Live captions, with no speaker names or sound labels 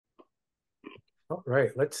All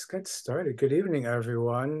right, let's get started. Good evening,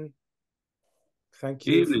 everyone. Thank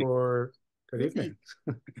you Evening. for, good Evening.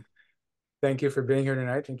 evening. Thank you for being here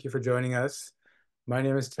tonight. Thank you for joining us. My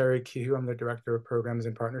name is Thierry Kehou. I'm the Director of Programs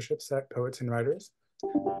and Partnerships at Poets and Writers.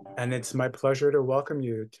 And it's my pleasure to welcome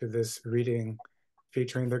you to this reading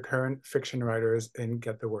featuring the current fiction writers in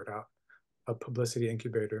Get the Word Out, a publicity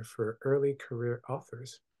incubator for early career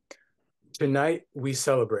authors. Tonight, we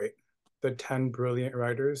celebrate the 10 brilliant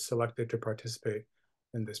writers selected to participate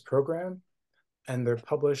in this program and their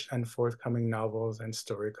published and forthcoming novels and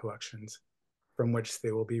story collections from which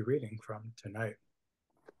they will be reading from tonight.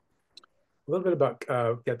 A little bit about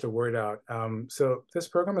Get the Word Out. So this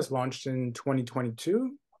program was launched in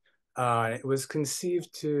 2022. It was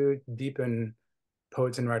conceived to deepen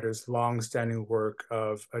poets and writers' long-standing work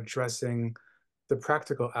of addressing the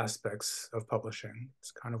practical aspects of publishing.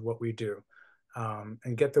 It's kind of what we do.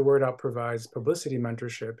 And Get the Word Out provides publicity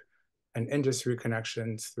mentorship and industry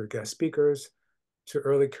connections through guest speakers to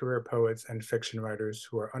early career poets and fiction writers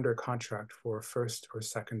who are under contract for a first or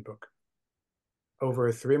second book. Over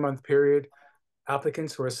a 3-month period,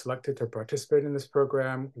 applicants who are selected to participate in this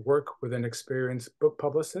program work with an experienced book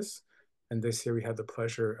publicist. And this year we had the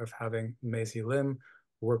pleasure of having May-Zhee Lim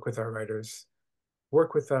work with our writers,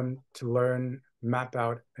 work with them to learn, map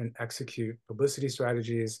out, and execute publicity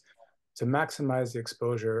strategies to maximize the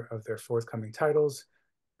exposure of their forthcoming titles,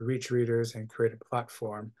 reach readers, and create a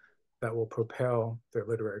platform that will propel their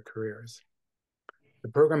literary careers. The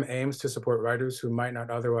program aims to support writers who might not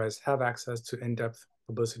otherwise have access to in-depth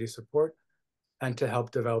publicity support and to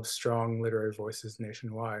help develop strong literary voices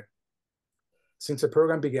nationwide. Since the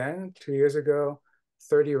program began 2 years ago,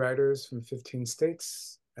 30 writers from 15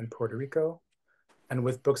 states and Puerto Rico, and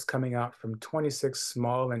with books coming out from 26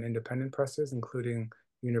 small and independent presses, including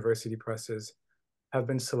university presses, have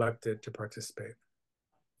been selected to participate.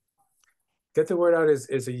 Get the Word Out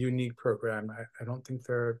is a unique program. I don't think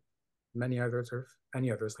there are many others or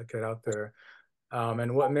any others like it out there.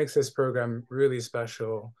 And what makes this program really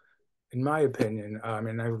special, in my opinion,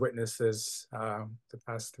 and I've witnessed this the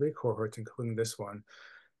past 3 cohorts, including this one,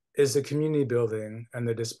 is the community building and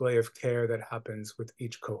the display of care that happens with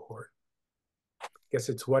each cohort. I guess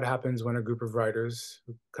it's what happens when a group of writers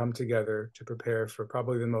come together to prepare for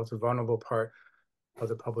probably the most vulnerable part of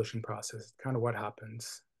the publishing process, kind of what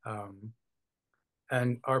happens.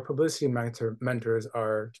 And our publicity mentors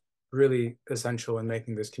are really essential in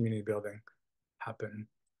making this community building happen.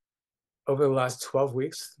 Over the last 12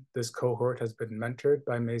 weeks, this cohort has been mentored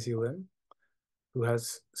by May-Zhee Lim, who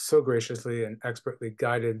has so graciously and expertly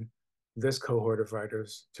guided this cohort of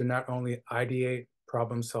writers to not only ideate,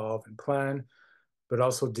 problem solve, and plan, but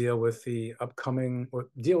also deal with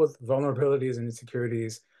vulnerabilities and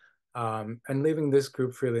insecurities, and leaving this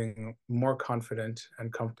group feeling more confident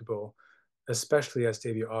and comfortable, especially as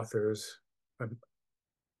debut authors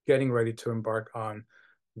getting ready to embark on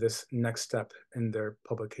this next step in their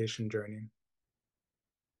publication journey.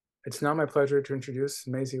 It's now my pleasure to introduce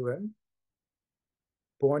May-Zhee Lim.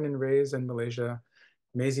 Born and raised in Malaysia,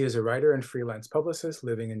 May-Zhee is a writer and freelance publicist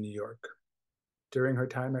living in New York. During her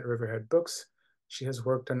time at Riverhead Books, she has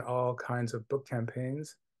worked on all kinds of book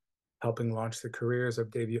campaigns, helping launch the careers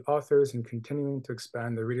of debut authors and continuing to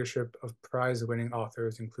expand the readership of prize-winning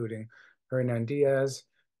authors, including Hernan Diaz,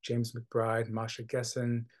 James McBride, Masha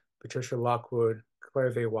Gessen, Patricia Lockwood,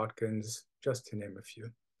 Claire V. Watkins, just to name a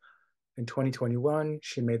few. In 2021,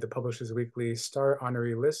 she made the Publishers Weekly Star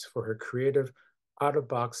Honoree list for her creative,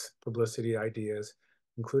 out-of-box publicity ideas,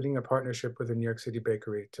 including a partnership with a New York City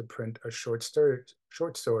bakery to print a short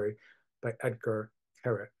story by Edgar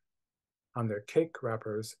Carrot on their cake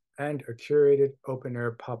wrappers and a curated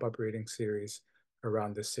open-air pop-up reading series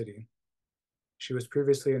around the city. She was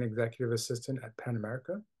previously an executive assistant at Pan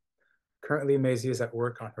America. Currently, May-Zhee is at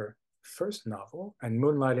work on her first novel and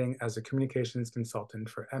moonlighting as a communications consultant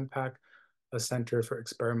for MPAC, a Center for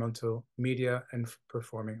Experimental Media and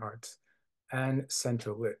Performing Arts, and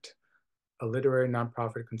Center Lute, a literary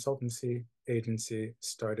nonprofit consultancy agency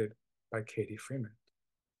started by Katie Freeman.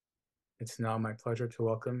 It's now my pleasure to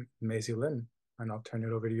welcome May-Zhee Lim, and I'll turn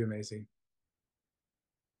it over to you, May-Zhee.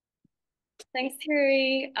 Thanks,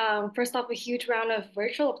 Thierry. First off, a huge round of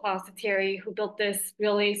virtual applause to Thierry, who built this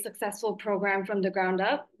really successful program from the ground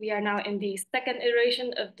up. We are now in the second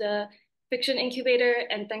iteration of the fiction incubator,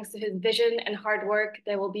 and thanks to his vision and hard work,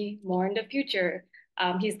 there will be more in the future.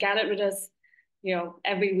 He's gathered with us,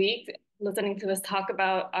 every week, listening to us talk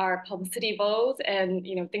about our publicity woes and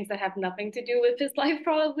things that have nothing to do with his life,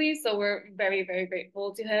 probably. So we're very, very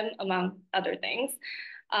grateful to him, among other things.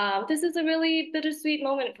 This is a really bittersweet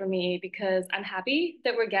moment for me because I'm happy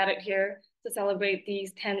that we're gathered here to celebrate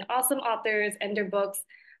these 10 awesome authors and their books.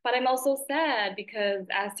 But I'm also sad because,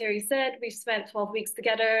 as Terry said, we've spent 12 weeks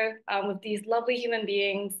together with these lovely human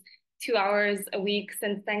beings, 2 hours a week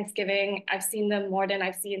since Thanksgiving. I've seen them more than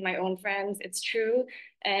I've seen my own friends. It's true.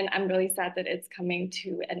 And I'm really sad that it's coming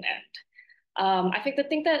to an end. I think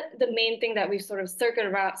the main thing that we've sort of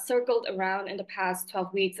circled around in the past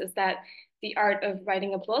 12 weeks is that the art of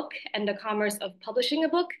writing a book and the commerce of publishing a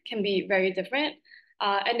book can be very different.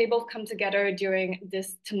 And they both come together during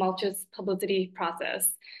this tumultuous publicity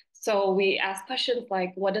process. So we ask questions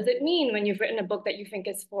like, what does it mean when you've written a book that you think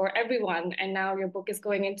is for everyone, and now your book is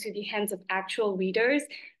going into the hands of actual readers,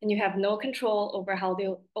 and you have no control over how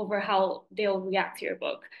they'll react to your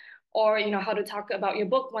book? Or how to talk about your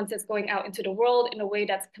book once it's going out into the world in a way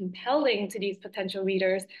that's compelling to these potential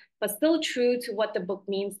readers, but still true to what the book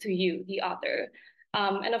means to you, the author.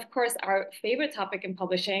 And of course, our favorite topic in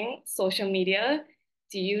publishing, social media.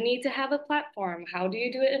 Do you need to have a platform? How do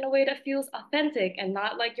you do it in a way that feels authentic and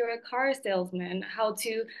not like you're a car salesman? How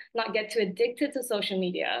to not get too addicted to social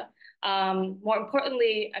media? More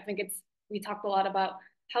importantly, I think we talked a lot about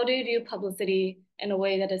how do you do publicity in a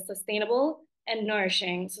way that is sustainable and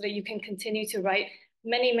nourishing so that you can continue to write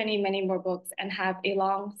many, many, many more books and have a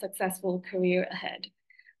long, successful career ahead.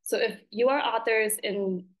 So if you are authors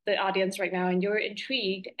in the audience right now and you're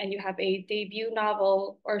intrigued and you have a debut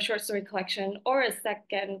novel or a short story collection or a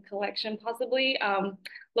second collection possibly,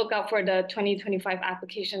 look out for the 2025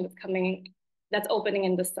 application that's opening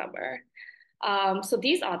in the summer. So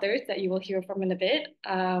these authors that you will hear from in a bit,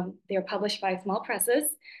 they are published by small presses.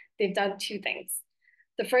 They've done two things.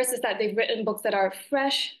 The first is that they've written books that are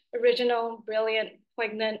fresh, original, brilliant,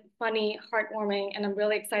 poignant, funny, heartwarming, and I'm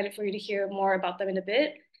really excited for you to hear more about them in a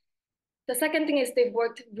bit. The second thing is they've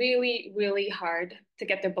worked really, really hard to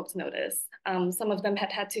get their books noticed. Some of them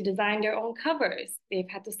had to design their own covers. They've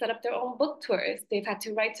had to set up their own book tours. They've had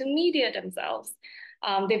to write to media themselves.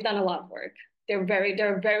 They've done a lot of work. They're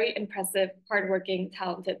a very impressive, hardworking,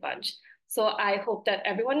 talented bunch. So I hope that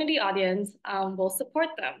everyone in the audience will support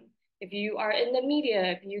them. If you are in the media,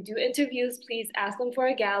 if you do interviews, please ask them for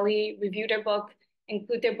a galley, review their book,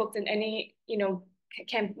 include their books in any,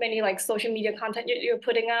 any like social media content you're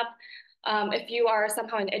putting up. If you are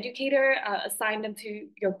somehow an educator, assign them to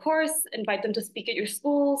your course, invite them to speak at your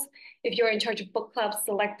schools. If you're in charge of book clubs,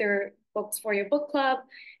 select their books for your book club.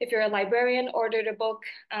 If you're a librarian, order the book.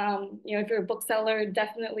 If you're a bookseller,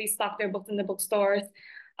 definitely stock their books in the bookstores.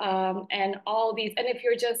 And all these, and if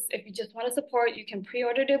you just want to support, you can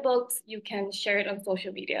pre-order their books, you can share it on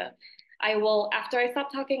social media. After I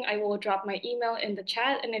stop talking, I will drop my email in the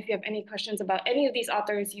chat. And if you have any questions about any of these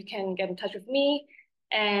authors, you can get in touch with me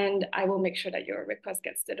and I will make sure that your request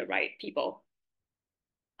gets to the right people.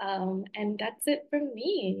 And that's it from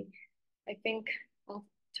me. I think I'll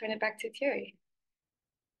turn it back to Thierry.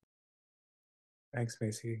 Thanks,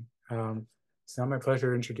 May-Zhee. It's now my pleasure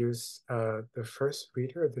to introduce the first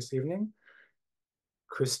reader of this evening.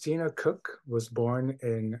 Christina Cooke was born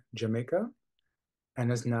in Jamaica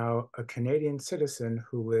and is now a Canadian citizen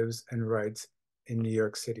who lives and writes in New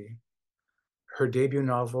York City. Her debut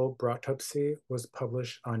novel, Broughtupsy, was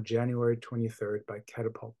published on January 23rd by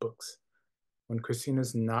Catapult Books. When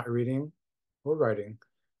Christina's not reading or writing,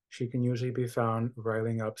 she can usually be found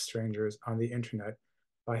riling up strangers on the internet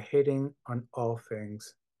by hating on all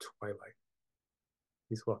things Twilight.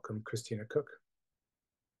 Please welcome Christina Cooke.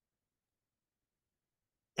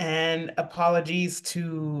 And apologies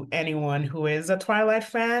to anyone who is a Twilight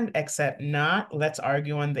fan, except not. Let's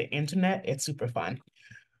argue on the internet. It's super fun.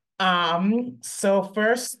 So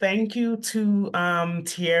first, thank you to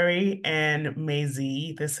Thierry and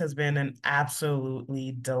May-Zhee. This has been an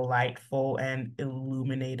absolutely delightful and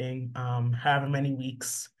illuminating however many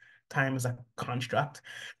weeks. Time is a construct.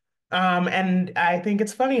 And I think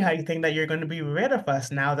it's funny how you think that you're going to be rid of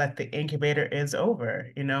us now that the incubator is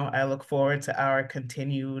over. I look forward to our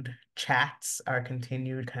continued chats, our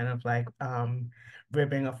continued kind of like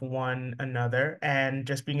ribbing of one another, and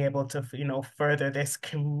just being able to, further this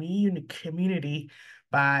community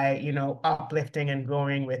by, uplifting and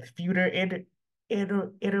growing with future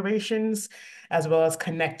iterations, as well as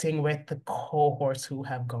connecting with the cohorts who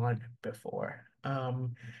have gone before.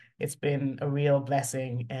 It's been a real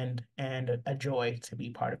blessing and a joy to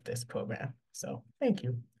be part of this program. So thank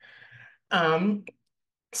you.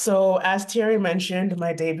 So as Thierry mentioned,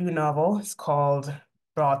 my debut novel is called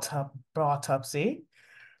Broughtupsy.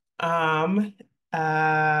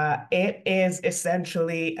 It is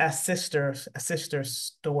essentially a sister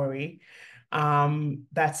story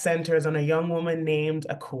that centers on a young woman named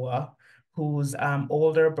Akua, whose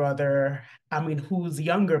whose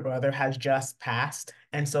younger brother has just passed.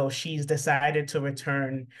 And so she's decided to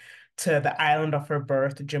return to the island of her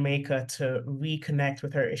birth, Jamaica, to reconnect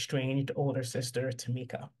with her estranged older sister,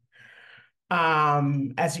 Tamika.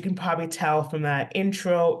 As you can probably tell from that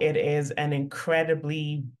intro, it is an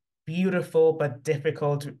incredibly beautiful but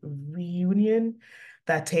difficult reunion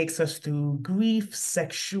that takes us through grief,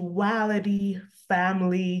 sexuality,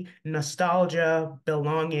 family, nostalgia,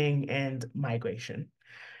 belonging, and migration.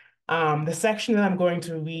 The section that I'm going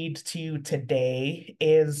to read to you today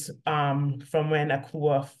is from when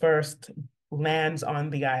Akua first lands on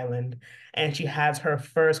the island and she has her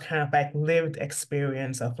first kind of like lived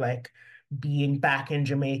experience of like being back in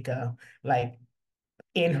Jamaica, like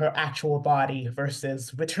in her actual body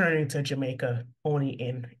versus returning to Jamaica only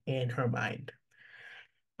in her mind.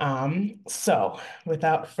 So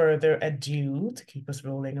without further ado, to keep us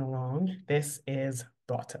rolling along, this is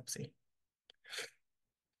Broughtupsy.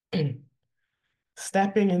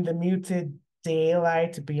 Stepping in the muted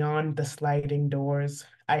daylight beyond the sliding doors,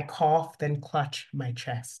 I coughed and clutched my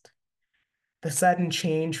chest. The sudden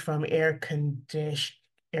change from air conditioning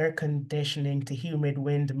to humid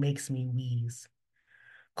wind makes me wheeze.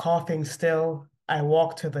 Coughing still, I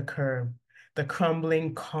walk to the curb, the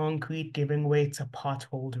crumbling concrete giving way to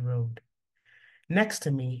potholed road. Next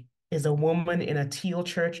to me is a woman in a teal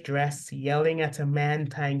church dress yelling at a man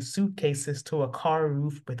tying suitcases to a car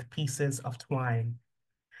roof with pieces of twine.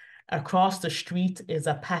 Across the street is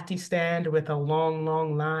a patty stand with a long,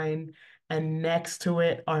 long line, and next to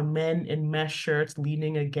it are men in mesh shirts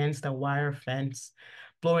leaning against a wire fence,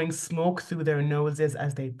 blowing smoke through their noses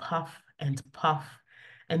as they puff and puff.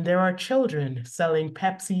 And there are children selling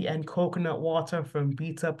Pepsi and coconut water from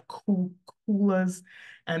beat-up coolers,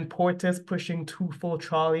 and porters pushing two full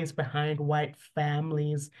trolleys behind white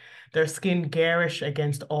families, their skin garish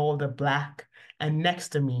against all the black. And next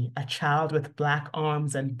to me, a child with black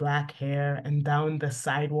arms and black hair, and down the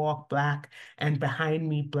sidewalk black, and behind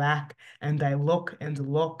me black. And I look and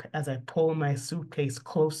look as I pull my suitcase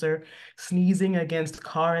closer, sneezing against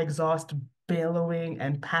car exhaust billowing,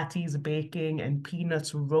 and patties baking, and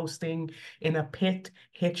peanuts roasting in a pit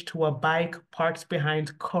hitched to a bike parked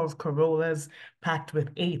behind curved Corollas packed with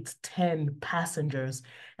 8, 10 passengers,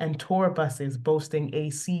 and tour buses boasting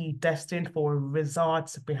AC destined for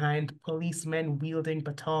resorts behind policemen wielding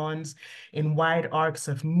batons in wide arcs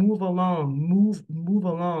of move along, move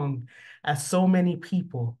along, as so many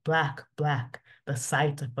people, black, black, the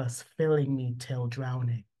sight of us filling me till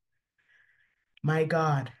drowning. My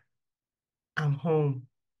God, I'm home.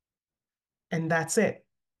 And that's it.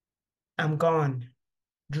 I'm gone,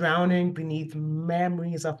 drowning beneath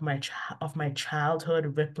memories of my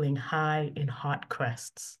childhood rippling high in hot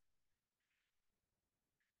crests.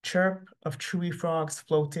 Chirp of chewy frogs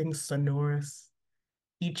floating sonorous,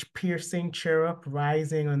 each piercing chirrup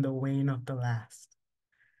rising on the wane of the last.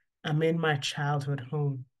 I'm in my childhood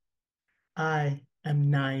home. I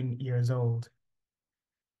am 9 years old.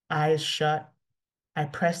 Eyes shut, I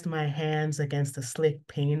pressed my hands against the slick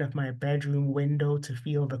pane of my bedroom window to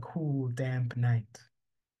feel the cool, damp night.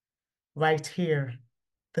 Right here,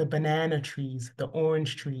 the banana trees, the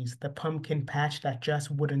orange trees, the pumpkin patch that just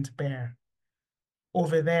wouldn't bear.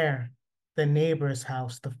 Over there, the neighbor's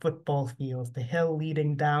house, the football fields, the hill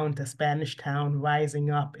leading down to Spanish Town rising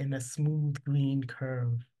up in a smooth green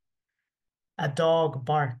curve. A dog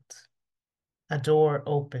barked. A door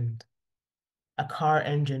opened. A car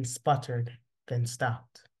engine sputtered, then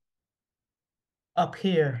stopped. Up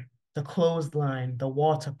here, the clothesline, the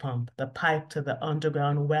water pump, the pipe to the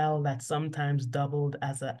underground well that sometimes doubled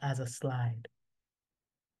as a slide.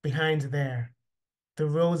 Behind there, the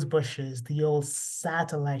rose bushes, the old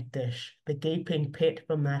satellite dish, the gaping pit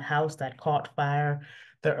from that house that caught fire,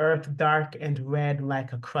 the earth dark and red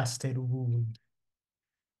like a crusted wound.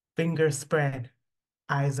 Fingers spread,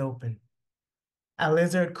 eyes open. A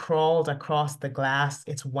lizard crawled across the glass,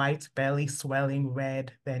 its white belly swelling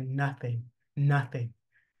red, then nothing, nothing,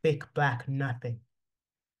 thick black nothing.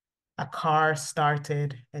 A car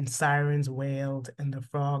started and sirens wailed and the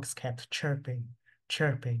frogs kept chirping,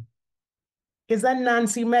 chirping. Is that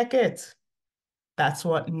Nancy Meckett? That's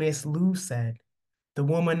what Miss Lou said. The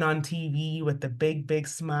woman on TV with the big, big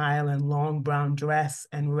smile and long brown dress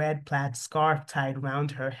and red plaid scarf tied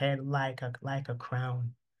round her head like a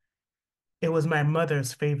crown. It was my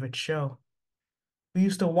mother's favorite show. We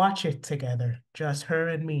used to watch it together, just her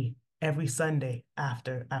and me, every Sunday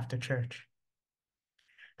after church.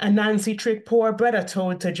 And Nancy tricked poor Brother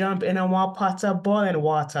Toad to jump in a warm pot of boiling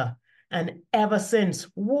water. And ever since,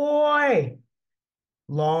 why?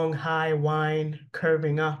 Long, high whine,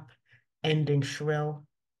 curving up, ending shrill.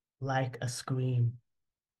 like a scream.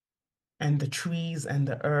 And the trees and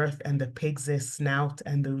the earth and the pigs they snout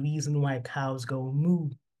and the reason why cows go moo.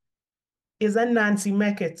 Isn't Nancy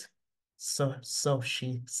make it? So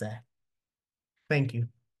she said. Thank you.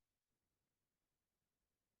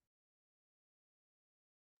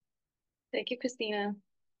 Thank you, Christina.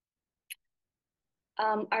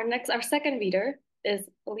 Our second reader is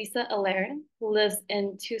Alisa Alering, who lives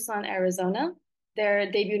in Tucson, Arizona.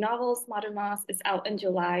 Their debut novel, Smothermoss, is out in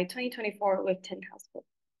July 2024 with Tin House Books.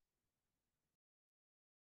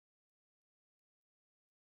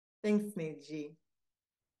 Thanks, May-Zhee.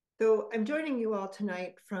 So I'm joining you all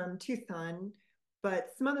tonight from Tucson, but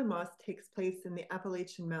Smothermoss takes place in the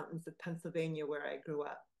Appalachian Mountains of Pennsylvania, where I grew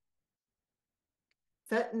up.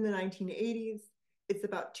 Set in the 1980s, it's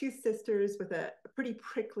about two sisters with a pretty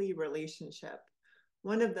prickly relationship.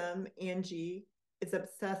 One of them, Angie, is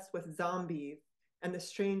obsessed with zombies and the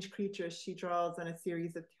strange creatures she draws on a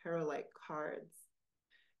series of tarot-like cards.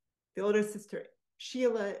 The older sister,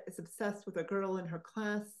 Sheila, is obsessed with a girl in her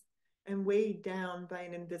class and weighed down by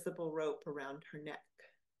an invisible rope around her neck.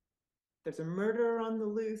 There's a murderer on the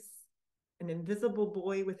loose, an invisible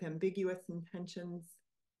boy with ambiguous intentions,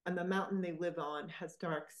 and the mountain they live on has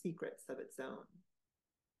dark secrets of its own.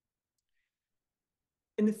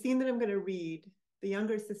 In the scene that I'm going to read, the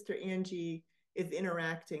younger sister, Angie, is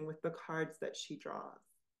interacting with the cards that she draws.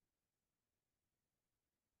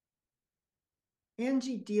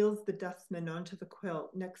 Angie deals the dustman onto the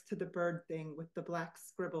quilt next to the bird thing with the black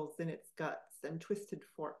scribbles in its guts and twisted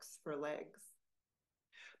forks for legs.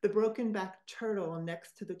 The broken-backed turtle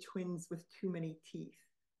next to the twins with too many teeth.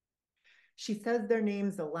 She says their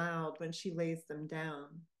names aloud when she lays them down.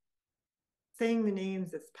 Saying the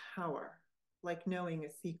names is power, like knowing a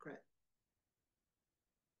secret.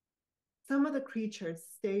 Some of the creatures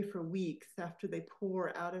stay for weeks after they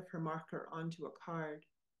pour out of her marker onto a card,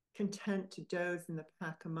 content to doze in the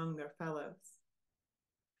pack among their fellows.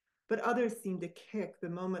 But others seem to kick the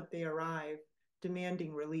moment they arrive,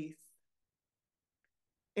 demanding release.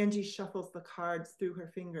 Angie shuffles the cards through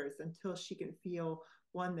her fingers until she can feel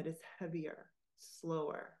one that is heavier,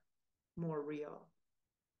 slower, more real.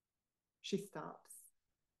 She stops.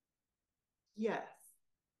 Yes,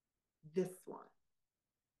 this one.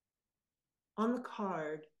 On the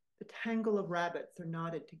card, the tangle of rabbits are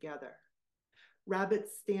knotted together.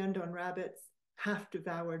 Rabbits stand on rabbits, half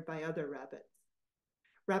devoured by other rabbits.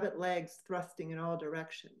 Rabbit legs thrusting in all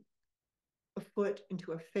directions. A foot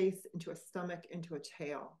into a face, into a stomach, into a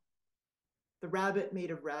tail. The rabbit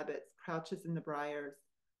made of rabbits crouches in the briars,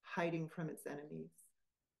 hiding from its enemies.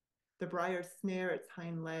 The briars snare its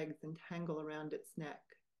hind legs and tangle around its neck.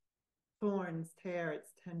 Thorns tear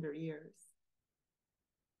its tender ears.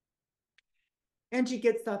 Angie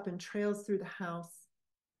gets up and trails through the house,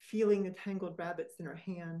 feeling the tangled rabbits in her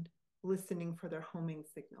hand, listening for their homing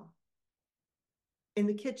signal. In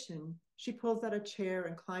the kitchen, she pulls out a chair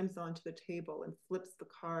and climbs onto the table and flips the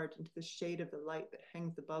card into the shade of the light that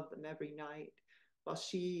hangs above them every night, while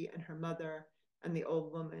she and her mother and the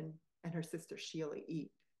old woman and her sister Sheila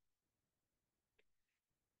eat.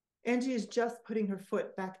 Angie is just putting her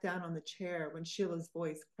foot back down on the chair when Sheila's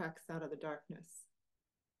voice cracks out of the darkness.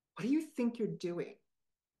 What do you think you're doing?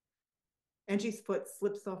 Angie's foot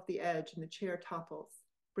slips off the edge and the chair topples,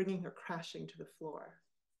 bringing her crashing to the floor.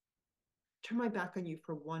 Turn my back on you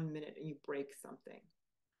for 1 minute and you break something.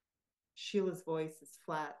 Sheila's voice is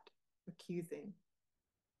flat, accusing.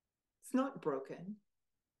 It's not broken.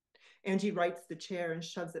 Angie rights the chair and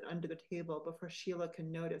shoves it under the table before Sheila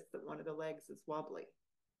can notice that one of the legs is wobbly.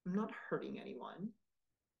 I'm not hurting anyone.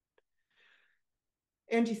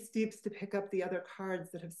 Angie stoops to pick up the other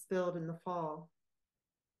cards that have spilled in the fall.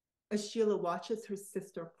 As Sheila watches her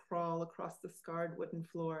sister crawl across the scarred wooden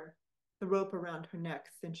floor, the rope around her neck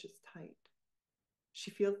cinches tight. She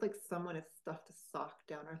feels like someone has stuffed a sock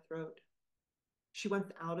down her throat. She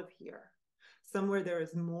wants out of here, somewhere there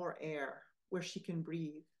is more air, where she can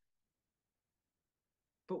breathe.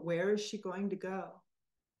 But where is she going to go?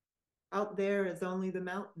 Out there is only the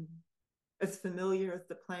mountain, as familiar as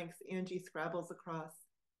the planks Angie scrabbles across,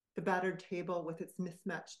 the battered table with its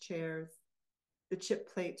mismatched chairs, the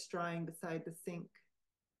chip plates drying beside the sink.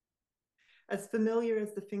 As familiar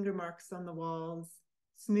as the finger marks on the walls,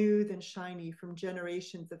 smooth and shiny from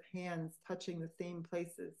generations of hands touching the same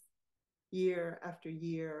places, year after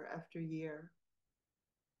year after year.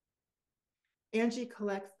 Angie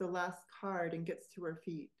collects the last card and gets to her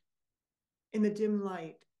feet. In the dim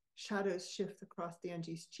light, shadows shift across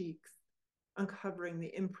Angie's cheeks, uncovering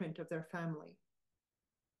the imprint of their family.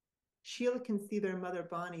 Sheila can see their mother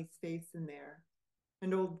Bonnie's face in there,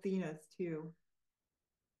 and old Thena's too.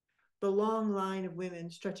 the long line of women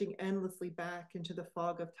stretching endlessly back into the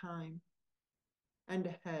fog of time, and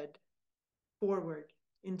ahead, forward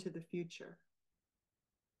into the future.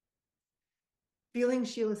 Feeling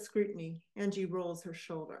Sheila's scrutiny, Angie rolls her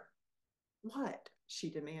shoulder. What? She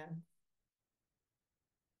demands.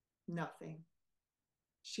 Nothing.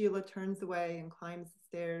 Sheila turns away and climbs the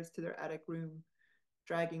stairs to their attic room,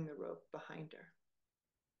 dragging the rope behind her.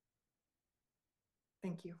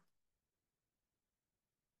 Thank you.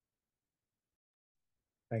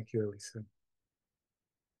 Thank you, Alisa.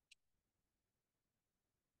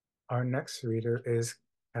 Our next reader is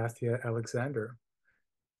Kathya Alexander.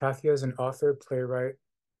 Kathya is an author, playwright.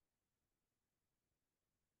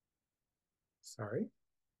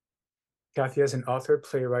 Kathya is an author,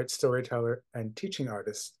 playwright, storyteller, and teaching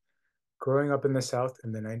artist. Growing up in the South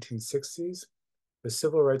in the 1960s, the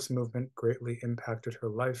civil rights movement greatly impacted her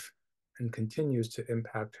life and continues to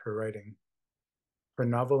impact her writing. Her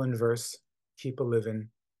novel in verse, Keep a Livin',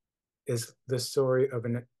 is the story of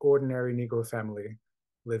an ordinary Negro family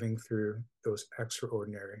living through those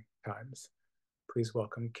extraordinary times. Please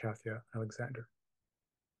welcome Kathya Alexander.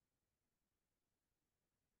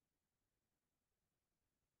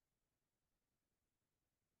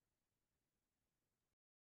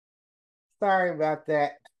 Sorry about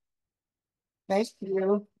that. Thank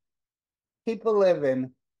you. Keep a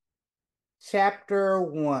Living, Chapter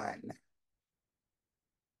 1.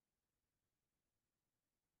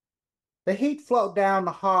 The heat float down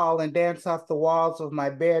the hall and dance off the walls of my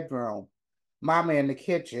bedroom. Mama in the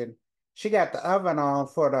kitchen. She got the oven on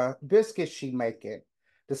for the biscuits she making.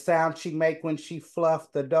 The sound she make when she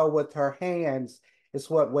fluffed the dough with her hands is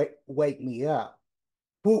what wake me up.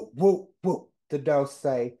 Whoop, whoop, whoop, the dough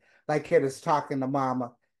say, like it is talking to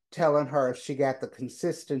Mama, telling her if she got the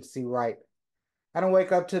consistency right. I don't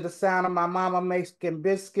wake up to the sound of my mama making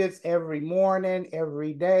biscuits every morning,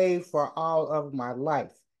 every day for all of my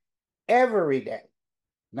life. Every day.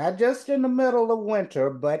 Not just in the middle of winter,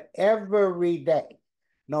 but every day,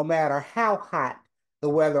 no matter how hot the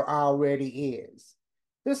weather already is.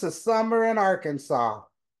 This is summer in Arkansas.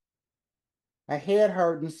 My head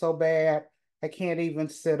hurting so bad, I can't even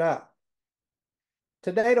sit up.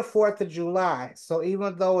 Today, the 4th of July, so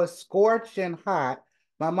even though it's scorching hot,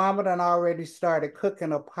 my mama done already started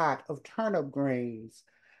cooking a pot of turnip greens.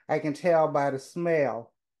 I can tell by the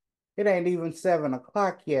smell. It ain't even 7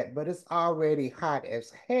 o'clock yet, but it's already hot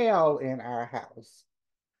as hell in our house.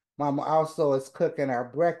 Mama also is cooking our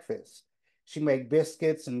breakfast. She make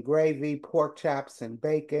biscuits and gravy, pork chops and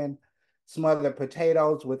bacon, smothered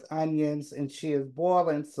potatoes with onions, and she is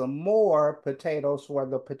boiling some more potatoes for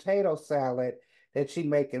the potato salad that she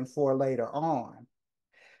making for later on.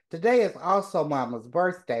 Today is also Mama's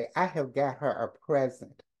birthday. I have got her a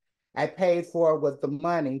present. I paid for it with the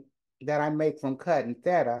money that I make from cutting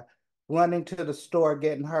theta, running to the store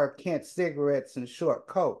getting her Kent cigarettes and short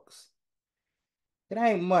cokes. It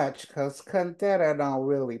ain't much, because cutting theta don't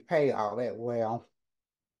really pay all that well.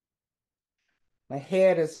 My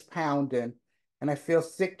head is pounding, and I feel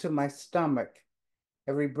sick to my stomach.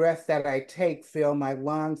 Every breath that I take fills my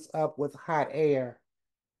lungs up with hot air.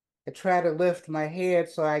 I try to lift my head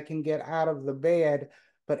so I can get out of the bed,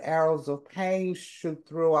 but arrows of pain shoot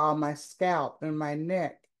through all my scalp and my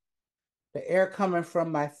neck. The air coming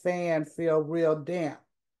from my fan feels real damp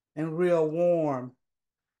and real warm.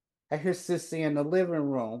 I hear Sissy in the living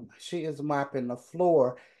room. She is mopping the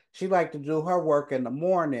floor. She like to do her work in the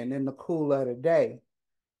morning in the cool of the day.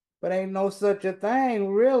 But ain't no such a thing,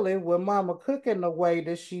 really, with Mama cooking the way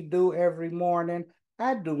that she do every morning.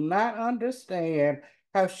 I do not understand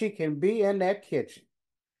how she can be in that kitchen.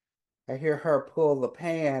 I hear her pull the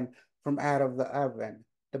pan from out of the oven.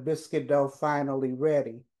 The biscuit dough finally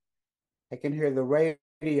ready. I can hear the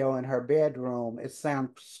radio in her bedroom. It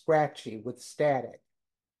sounds scratchy with static.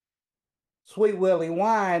 Sweet Willie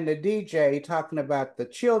Wine, the DJ, talking about the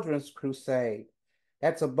Children's Crusade.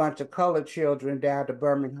 That's a bunch of colored children down to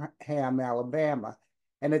Birmingham, Alabama.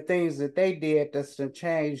 And the things that they did just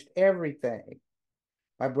changed everything.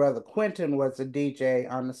 My brother Quentin was a DJ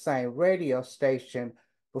on the same radio station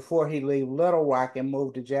before he left Little Rock and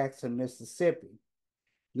moved to Jackson, Mississippi.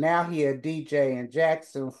 Now he a DJ in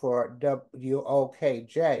Jackson for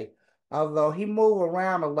WOKJ, although he moved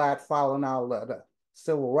around a lot following all of the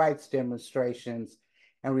civil rights demonstrations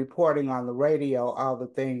and reporting on the radio all the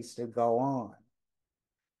things that go on.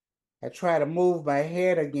 I try to move my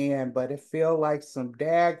head again, but it feels like some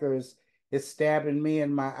daggers is stabbing me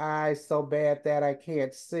in my eyes so bad that I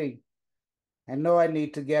can't see. I know I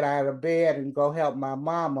need to get out of bed and go help my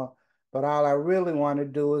mama, but all I really want to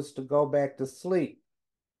do is to go back to sleep.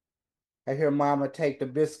 I hear Mama take the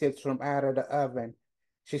biscuits from out of the oven.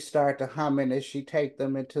 She start to humming as she take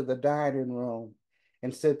them into the dining room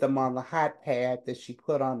and sit them on the hot pad that she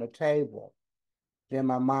put on the table. Then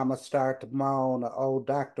my mama start to moan an old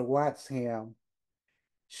Dr. Watts hymn.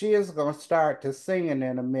 She is going to start to singing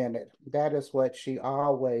in a minute. That is what she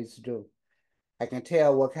always do. I can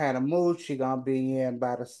tell what kind of mood she gonna be in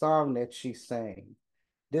by the song that she sing.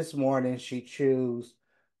 This morning she choose,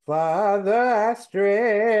 Father, I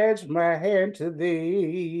stretch my hand to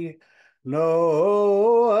thee.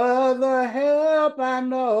 No other help I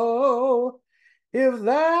know. If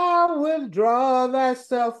thou withdraw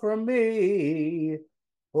thyself from me,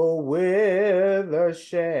 oh, whither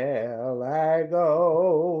shall I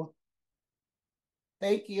go?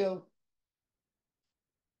 Thank you.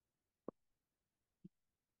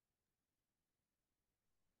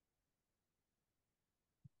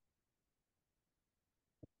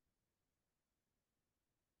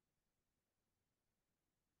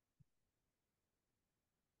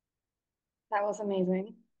 That was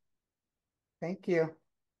amazing. Thank you.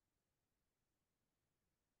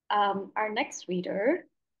 Our next reader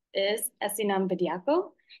is Esinam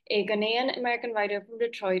Bediako, a Ghanaian American writer from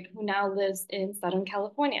Detroit who now lives in Southern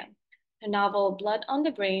California. Her novel Blood on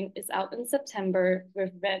the Brain is out in September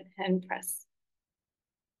with Red Hen Press.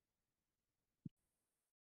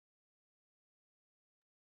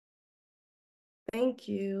 Thank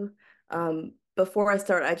you. Before I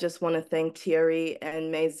start, I just want to thank Thierry and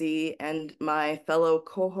May-Zhee and my fellow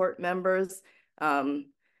cohort members.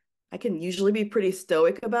 I can usually be pretty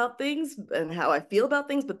stoic about things and how I feel about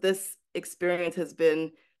things, but this experience has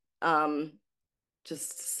been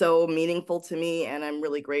just so meaningful to me, and I'm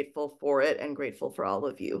really grateful for it and grateful for all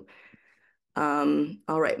of you.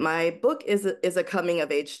 All right, my book is a coming of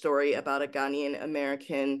age story about a Ghanaian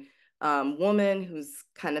American woman who's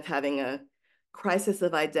kind of having a crisis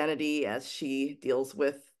of identity as she deals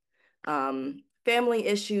with family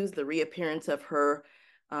issues, the reappearance of her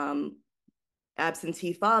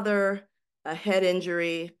absentee father, a head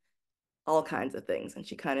injury, all kinds of things. And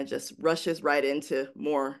she kind of just rushes right into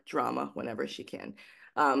more drama whenever she can.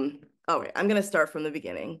 All right, I'm going to start from the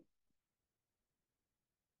beginning.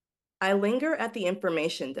 I linger at the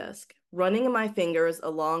information desk, running my fingers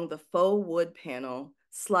along the faux wood panel,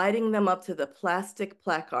 sliding them up to the plastic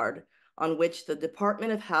placard on which the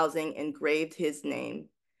Department of Housing engraved his name,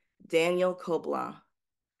 Daniel Kehou,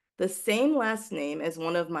 the same last name as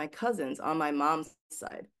one of my cousins on my mom's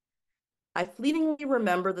side. I fleetingly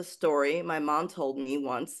remember the story my mom told me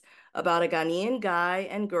once about a Ghanaian guy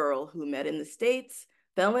and girl who met in the States,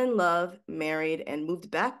 fell in love, married, and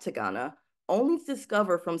moved back to Ghana, only to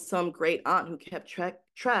discover from some great aunt who kept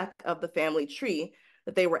track of the family tree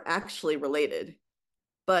that they were actually related.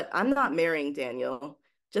 But I'm not marrying Daniel,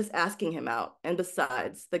 just asking him out. And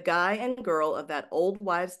besides, the guy and girl of that old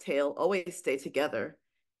wives' tale always stay together.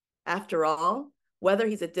 After all, whether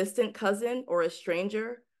he's a distant cousin or a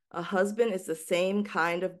stranger, a husband is the same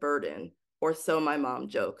kind of burden, or so my mom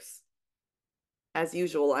jokes. As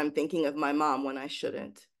usual, I'm thinking of my mom when I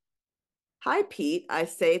shouldn't. Hi, Pete, I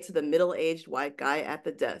say to the middle-aged white guy at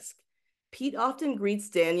the desk. Pete often greets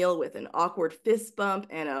Daniel with an awkward fist bump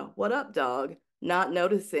and a "what up, dog," not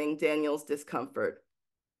noticing Daniel's discomfort.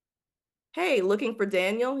 Hey, looking for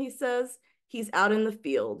Daniel, he says. He's out in the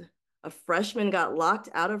field. A freshman got locked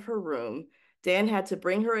out of her room. Dan had to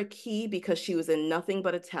bring her a key because she was in nothing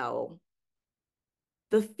but a towel.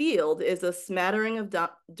 The field is a smattering of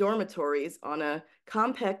dormitories on a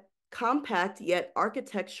compact yet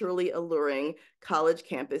architecturally alluring college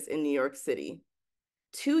campus in New York City.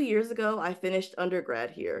 2 years ago, I finished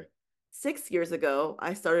undergrad here. 6 years ago,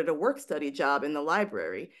 I started a work-study job in the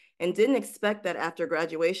library and didn't expect that after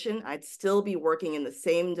graduation, I'd still be working in the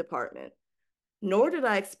same department. Nor did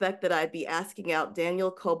I expect that I'd be asking out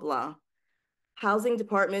Daniel Kehou, Housing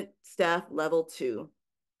Department Staff Level 2.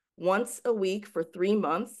 Once a week for 3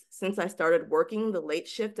 months since I started working the late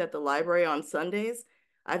shift at the library on Sundays,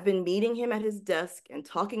 I've been meeting him at his desk and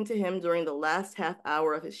talking to him during the last half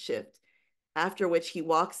hour of his shift, after which he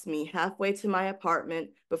walks me halfway to my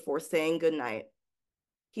apartment before saying goodnight.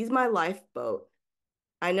 He's my lifeboat.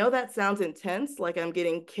 I know that sounds intense, like I'm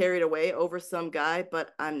getting carried away over some guy,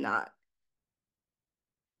 but I'm not.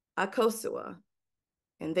 Akosua.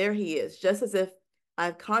 And there he is, just as if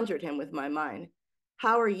I've conjured him with my mind.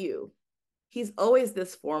 How are you? He's always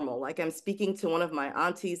this formal, like I'm speaking to one of my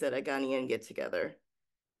aunties at a Ghanaian get-together.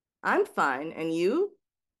 I'm fine, and you?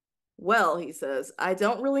 Well, he says, I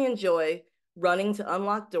don't really enjoy running to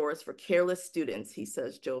unlock doors for careless students, he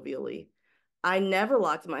says jovially. I never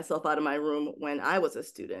locked myself out of my room when I was a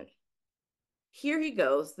student. Here he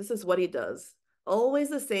goes. This is what he does. Always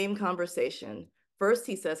the same conversation. First,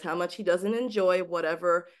 he says how much he doesn't enjoy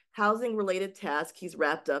whatever housing-related task he's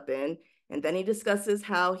wrapped up in, and then he discusses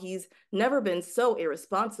how he's never been so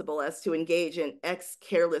irresponsible as to engage in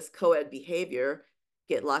careless co-ed behavior,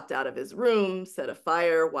 get locked out of his room, set a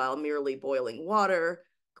fire while merely boiling water,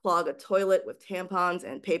 clog a toilet with tampons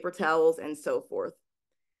and paper towels, and so forth.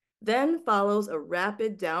 Then follows a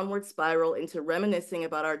rapid downward spiral into reminiscing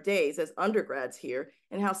about our days as undergrads here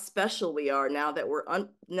and how special we are now that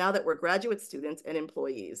we're graduate students and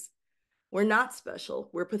employees. We're not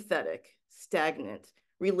special, we're pathetic, stagnant,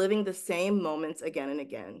 reliving the same moments again and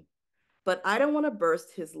again. But I don't want to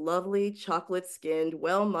burst his lovely, chocolate-skinned,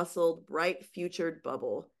 well-muscled, bright-futured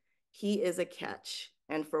bubble. He is a catch,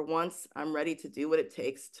 and for once, I'm ready to do what it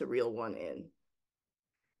takes to reel one in.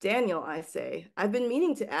 Daniel, I say, I've been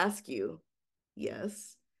meaning to ask you.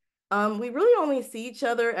 Yes. We really only see each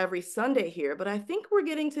other every Sunday here, but I think we're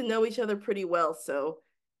getting to know each other pretty well, so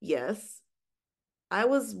yes. I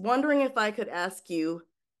was wondering if I could ask you,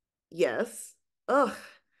 yes. Ugh.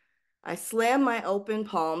 I slam my open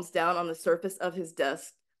palms down on the surface of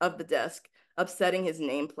the desk, upsetting his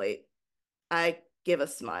nameplate. I give a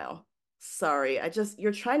smile. Sorry,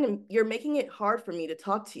 you're making it hard for me to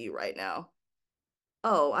talk to you right now.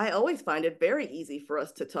 Oh, I always find it very easy for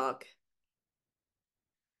us to talk.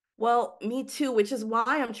 Well, me too, which is why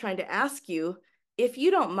I'm trying to ask you, if you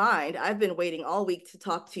don't mind, I've been waiting all week to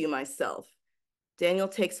talk to you myself. Daniel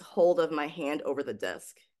takes hold of my hand over the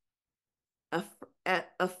desk. At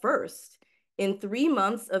a first. In 3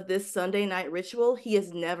 months of this Sunday night ritual, he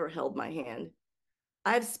has never held my hand.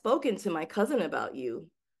 I've spoken to my cousin about you,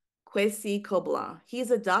 Kwesi Koblan. He's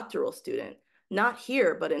a doctoral student, not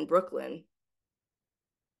here, but in Brooklyn.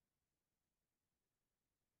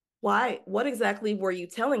 Why? What exactly were you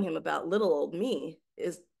telling him about little old me?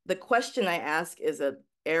 Is the question I ask is an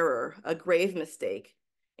error, a grave mistake.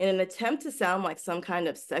 In an attempt to sound like some kind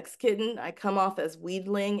of sex kitten, I come off as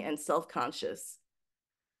wheedling and self-conscious.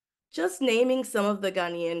 Just naming some of the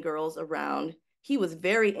Ghanaian girls around, he was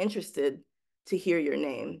very interested to hear your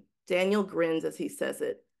name. Daniel grins as he says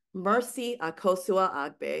it. Mercy Akosua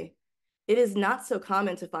Agbe. It is not so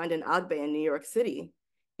common to find an Agbe in New York City.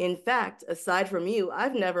 In fact, aside from you,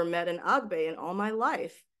 I've never met an Agbe in all my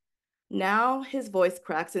life. Now his voice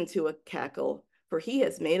cracks into a cackle, for he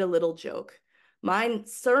has made a little joke. My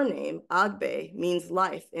surname, Agbe, means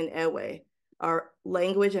life in Ewe, our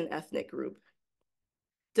language and ethnic group.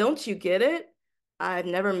 Don't you get it? I've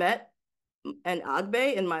never met an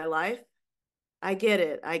Agbe in my life. I get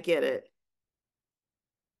it.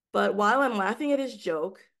 But while I'm laughing at his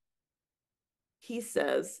joke, he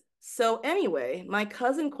says, so anyway, my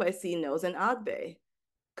cousin Kwesi knows an Agbe,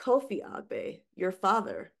 Kofi Agbe, your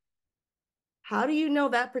father. How do you know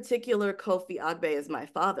that particular Kofi Agbe is my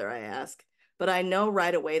father, I ask, but I know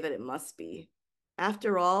right away that it must be.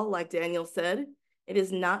 After all, like Daniel said, it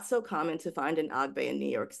is not so common to find an Agbe in New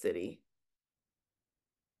York City.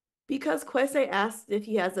 Because Kwesi asked if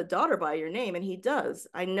he has a daughter by your name, and he does.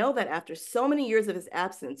 I know that after so many years of his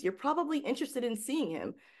absence, you're probably interested in seeing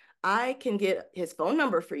him. I can get his phone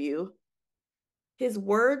number for you. His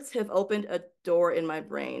words have opened a door in my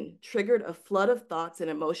brain, triggered a flood of thoughts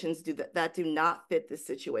and emotions that do not fit this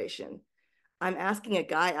situation. I'm asking a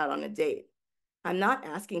guy out on a date. I'm not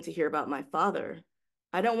asking to hear about my father.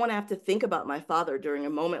 I don't want to have to think about my father during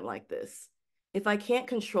a moment like this. If I can't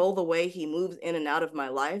control the way he moves in and out of my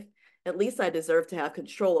life, at least I deserve to have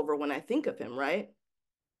control over when I think of him, right?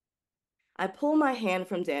 I pull my hand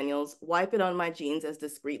from Daniel's, wipe it on my jeans as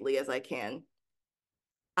discreetly as I can.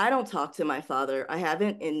 I don't talk to my father. I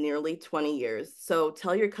haven't in nearly 20 years, so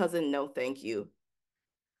tell your cousin no thank you.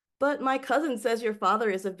 But my cousin says your father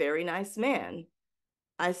is a very nice man.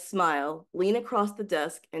 I smile, lean across the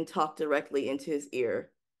desk, and talk directly into his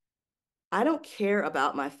ear. I don't care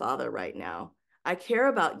about my father right now. I care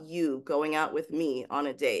about you going out with me on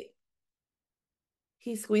a date.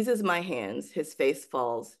 He squeezes my hands, his face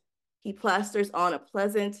falls. He plasters on a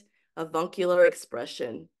pleasant, avuncular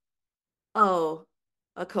expression. Oh,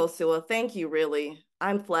 Akosua, thank you, really.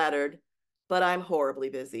 I'm flattered, but I'm horribly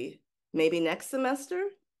busy. Maybe next semester?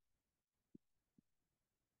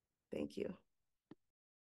 Thank you.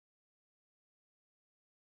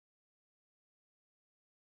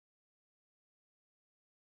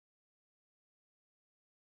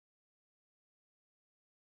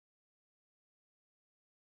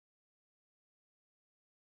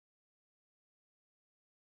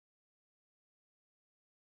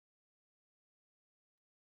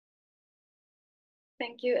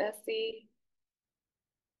 Thank you, Essie.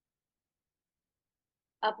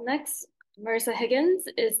 Up next, Marissa Higgins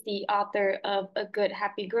is the author of A Good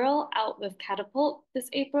Happy Girl, out with Catapult this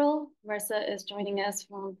April. Marissa is joining us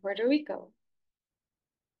from Puerto Rico.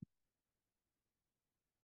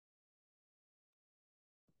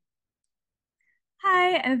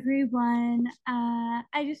 Hi, everyone.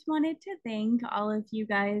 I just wanted to thank all of you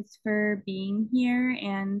guys for being here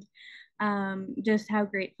and just how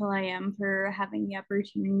grateful I am for having the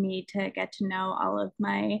opportunity to get to know all of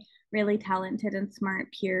my really talented and smart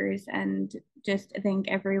peers, and just thank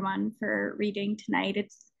everyone for reading tonight.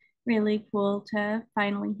 It's really cool to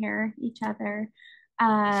finally hear each other.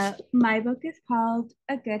 My book is called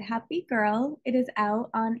A Good Happy Girl. It is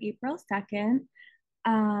out on April 2nd.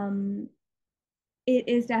 It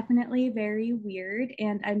is definitely very weird,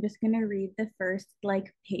 and I'm just going to read the first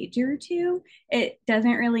like page or two. It doesn't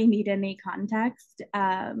really need any context.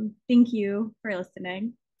 Thank you for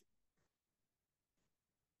listening.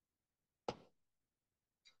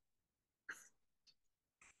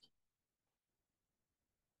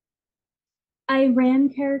 I ran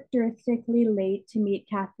characteristically late to meet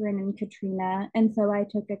Catherine and Katrina, and so I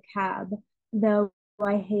took a cab, though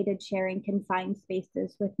I hated sharing confined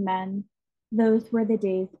spaces with men. Those were the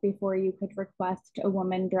days before you could request a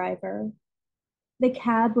woman driver. The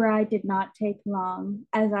cab ride did not take long,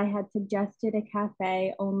 as I had suggested a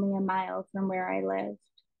cafe only a mile from where I lived.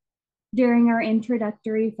 During our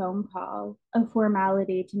introductory phone call, a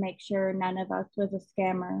formality to make sure none of us was a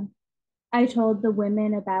scammer, I told the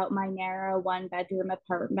women about my narrow one-bedroom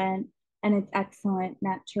apartment and its excellent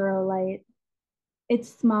natural light.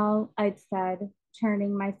 It's small, I'd said,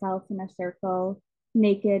 turning myself in a circle,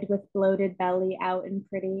 naked with bloated belly out and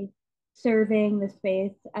pretty, surveying the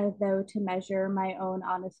space as though to measure my own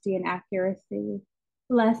honesty and accuracy,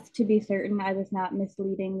 less to be certain I was not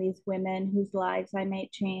misleading these women whose lives I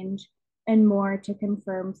might change, and more to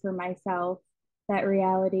confirm for myself that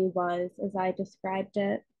reality was as I described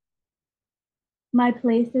it. My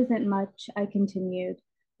place isn't much, I continued,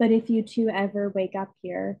 but if you two ever wake up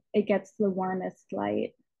here, it gets the warmest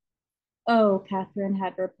light. Oh, Catherine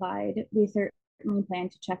had replied, we certainly plan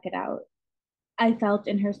to check it out. I felt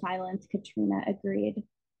in her silence Katrina agreed.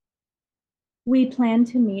 We planned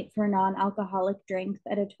to meet for non-alcoholic drinks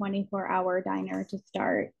at a 24-hour diner to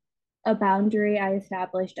start, a boundary I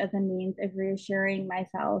established as a means of reassuring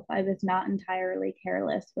myself I was not entirely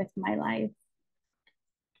careless with my life.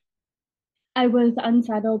 I was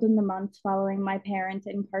unsettled in the months following my parents'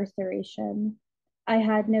 incarceration. I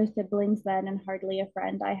had no siblings then and hardly a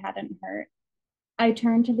friend I hadn't hurt. I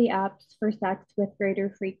turned to the apps for sex with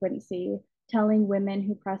greater frequency, telling women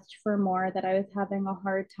who pressed for more that I was having a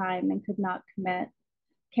hard time and could not commit,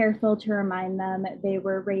 careful to remind them they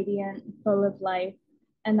were radiant, full of life,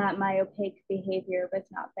 and that my opaque behavior was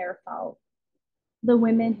not their fault. The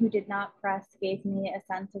women who did not press gave me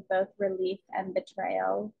a sense of both relief and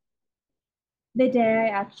betrayal. The day I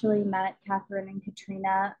actually met Catherine and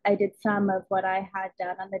Katrina, I did some of what I had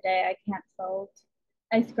done on the day I canceled.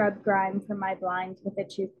 I scrubbed grime from my blinds with a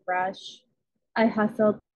toothbrush. I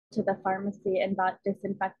hustled to the pharmacy and bought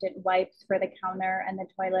disinfectant wipes for the counter and the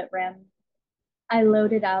toilet rim. I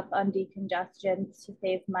loaded up on decongestants to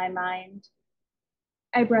save my mind.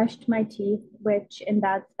 I brushed my teeth, which in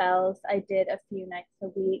bad spells I did a few nights a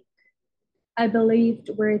week. I believed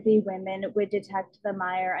worthy women would detect the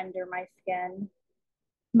mire under my skin.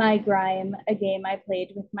 My grime, a game I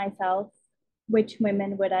played with myself. Which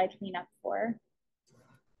women would I clean up for?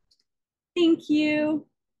 Thank you.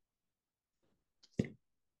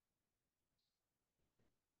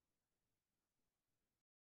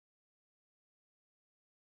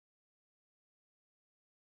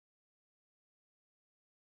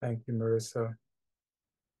 Thank you, Marissa.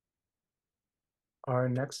 Our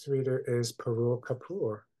next reader is Parul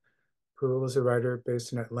Kapur. Parul is a writer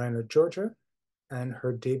based in Atlanta, Georgia, and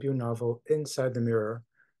her debut novel, Inside the Mirror,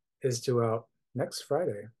 is due out next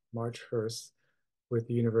Friday, March 1st, with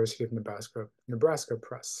the University of Nebraska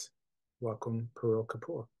Press. Welcome, Parul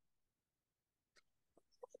Kapur.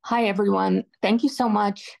 Hi, everyone. Thank you so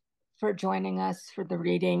much for joining us for the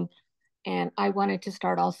reading. And I wanted to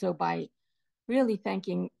start also by really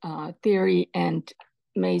thanking Thierry and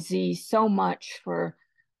May-Zhee so much for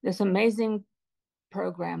this amazing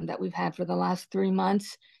program that we've had for the last 3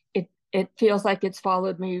 months. It feels like it's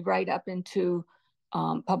followed me right up into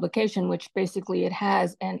publication, which basically it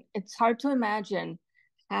has. And it's hard to imagine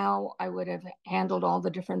how I would have handled all the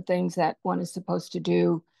different things that one is supposed to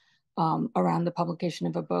do around the publication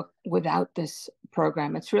of a book without this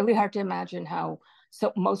program. It's really hard to imagine how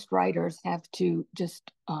most writers have to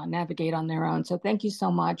just navigate on their own. So thank you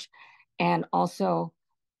so much. And also,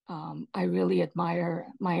 I really admire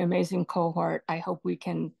my amazing cohort. I hope we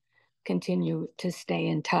can continue to stay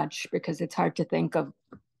in touch because it's hard to think of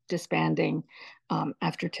disbanding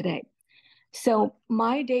after today. So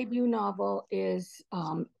my debut novel is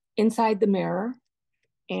Inside the Mirror.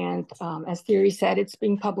 And as Thierry said, it's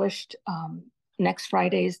being published next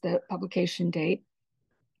Friday is the publication date.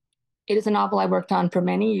 It is a novel I worked on for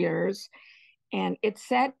many years, and it's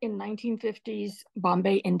set in 1950s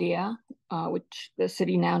Bombay, India, which the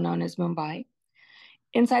city now known as Mumbai.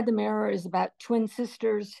 Inside the Mirror is about twin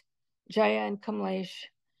sisters, Jaya and Kamlesh,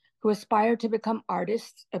 who aspire to become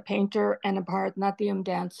artists, a painter and a Bharatanatyam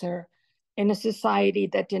dancer in a society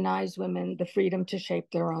that denies women the freedom to shape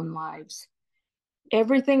their own lives.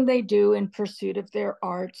 Everything they do in pursuit of their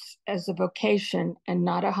arts as a vocation and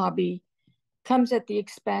not a hobby comes at the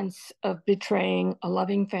expense of betraying a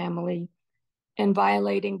loving family and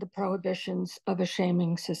violating the prohibitions of a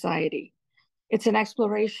shaming society. It's an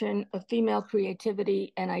exploration of female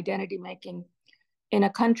creativity and identity making in a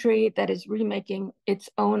country that is remaking its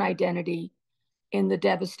own identity in the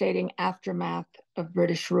devastating aftermath of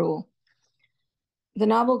British rule. The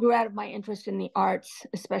novel grew out of my interest in the arts,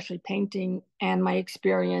 especially painting, and my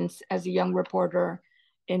experience as a young reporter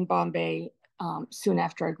in Bombay soon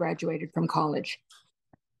after I graduated from college.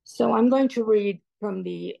 So I'm going to read from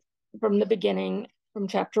the beginning, from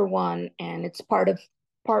chapter 1, and it's part of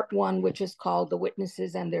part 1, which is called The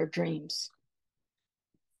Witnesses and Their Dreams.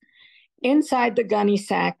 Inside the gunny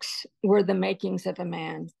sacks were the makings of a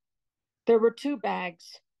man. There were 2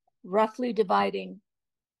 bags, roughly dividing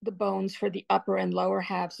the bones for the upper and lower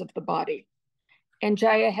halves of the body, and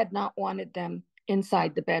Jaya had not wanted them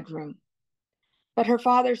inside the bedroom. But her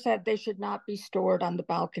father said they should not be stored on the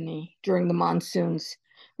balcony during the monsoons,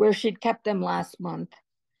 where she'd kept them last month,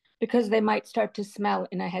 because they might start to smell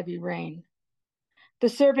in a heavy rain. The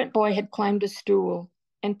servant boy had climbed a stool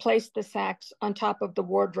and placed the sacks on top of the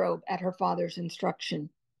wardrobe at her father's instruction.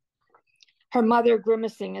 Her mother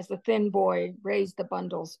grimacing as the thin boy raised the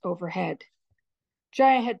bundles overhead.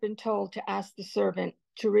 Jaya had been told to ask the servant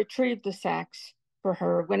to retrieve the sacks for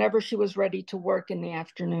her whenever she was ready to work in the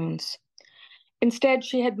afternoons. Instead,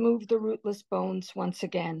 she had moved the rootless bones once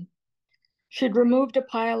again. She'd removed a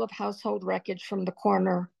pile of household wreckage from the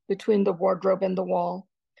corner between the wardrobe and the wall,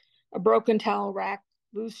 a broken towel rack,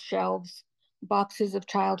 loose shelves, boxes of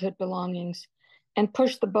childhood belongings, and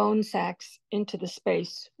pushed the bone sacks into the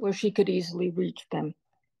space where she could easily reach them.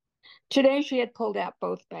 Today, she had pulled out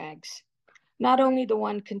both bags, not only the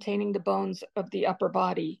one containing the bones of the upper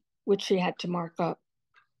body, which she had to mark up.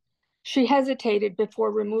 She hesitated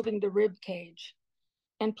before removing the rib cage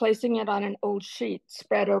and placing it on an old sheet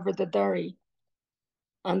spread over the dhurrie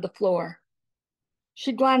on the floor.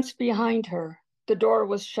 She glanced behind her. The door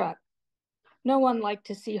was shut. No one liked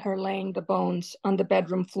to see her laying the bones on the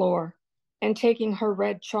bedroom floor and taking her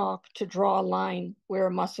red chalk to draw a line where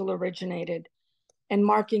a muscle originated and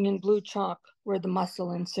marking in blue chalk where the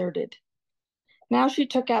muscle inserted. Now she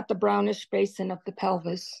took out the brownish basin of the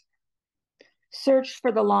pelvis, searched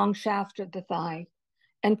for the long shaft of the thigh,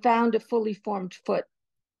 and found a fully formed foot,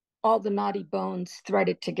 all the knotty bones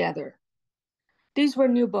threaded together. These were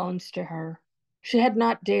new bones to her. She had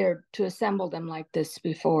not dared to assemble them like this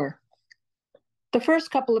before. The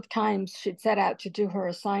first couple of times she'd set out to do her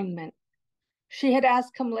assignment, she had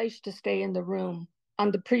asked Kamlesh to stay in the room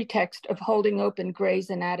on the pretext of holding open Gray's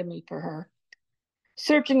Anatomy for her.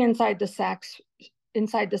 Searching inside the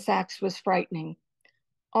sacks was frightening.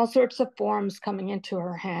 All sorts of forms coming into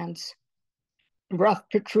her hands, rough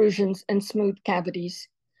protrusions and smooth cavities.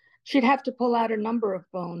 She'd have to pull out a number of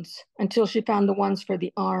bones until she found the ones for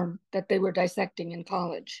the arm that they were dissecting in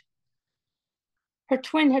college. Her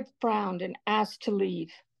twin had frowned and asked to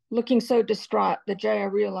leave, looking so distraught that Jaya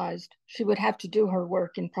realized she would have to do her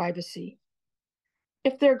work in privacy.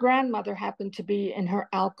 If their grandmother happened to be in her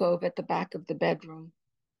alcove at the back of the bedroom,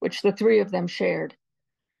 which the 3 of them shared,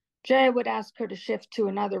 Jaya would ask her to shift to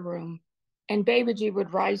another room, and Babaji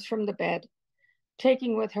would rise from the bed,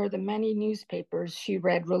 taking with her the many newspapers she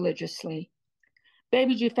read religiously.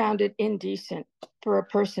 Babaji found it indecent for a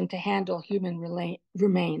person to handle human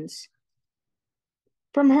remains.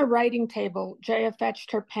 From her writing table, Jaya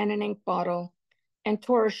fetched her pen and ink bottle and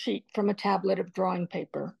tore a sheet from a tablet of drawing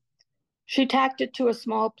paper. She tacked it to a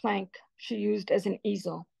small plank she used as an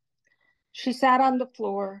easel. She sat on the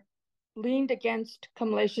floor, leaned against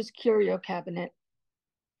Kamlesh's curio cabinet,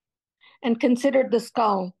 and considered the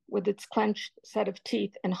skull with its clenched set of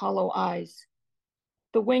teeth and hollow eyes,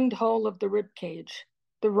 the winged hole of the rib cage,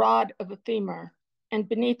 the rod of a femur, and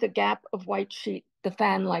beneath a gap of white sheet, the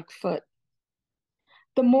fan-like foot.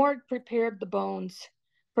 The morgue prepared the bones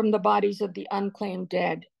from the bodies of the unclaimed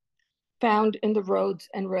dead, found in the roads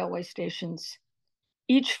and railway stations.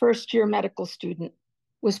 Each first-year medical student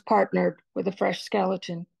was partnered with a fresh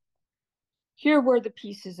skeleton. Here were the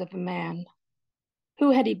pieces of a man.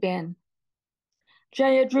 Who had he been?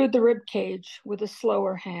 Jaya drew the rib cage with a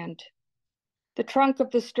slower hand. The trunk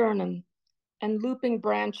of the sternum and looping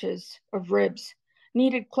branches of ribs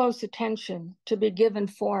needed close attention to be given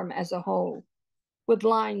form as a whole, with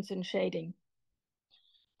lines and shading.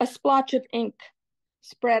 A splotch of ink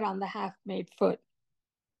spread on the half-made foot,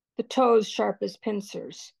 the toes sharp as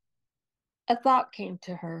pincers. A thought came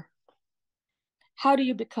to her. How do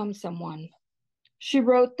you become someone? She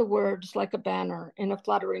wrote the words like a banner in a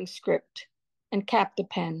fluttering script and capped the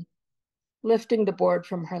pen, lifting the board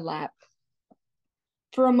from her lap.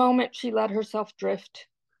 For a moment, she let herself drift,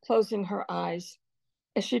 closing her eyes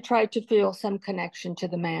as she tried to feel some connection to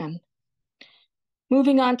the man.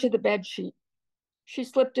 Moving on to the bedsheet, she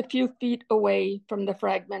slipped a few feet away from the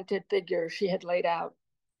fragmented figure she had laid out.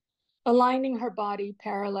 Aligning her body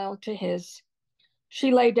parallel to his,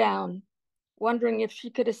 she lay down, wondering if she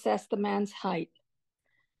could assess the man's height,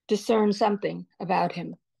 discern something about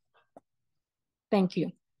him. Thank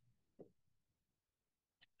you.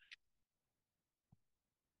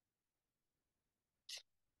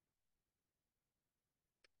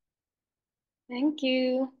 Thank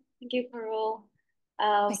you. Thank you, Parul.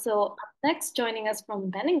 So up next, joining us from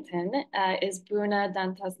Bennington is Bruna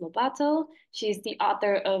Dantas Lobato. She's the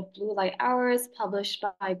author of Blue Light Hours, published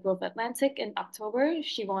by Grove Atlantic in October.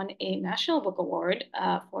 She won a National Book Award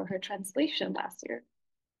for her translation last year.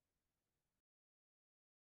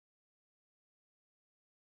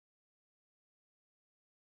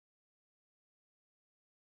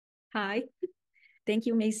 Hi, thank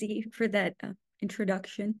you, May-Zhee, for that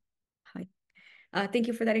introduction. Hi, thank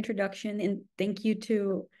you for that introduction, and thank you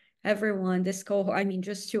to everyone. This cohort, I mean,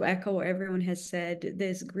 just to echo what everyone has said,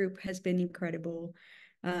 this group has been incredible.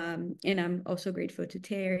 And I'm also grateful to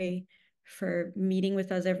Thierry for meeting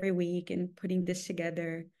with us every week and putting this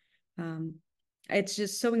together. It's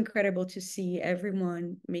just so incredible to see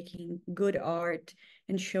everyone making good art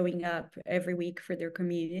and showing up every week for their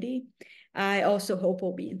community. I also hope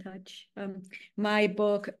we'll be in touch. My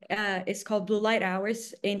book is called Blue Light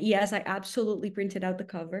Hours, and yes, I absolutely printed out the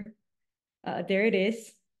cover. There it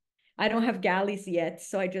is. I don't have galleys yet,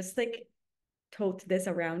 so I just like tote this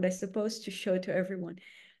around, I suppose, to show to everyone.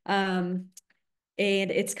 And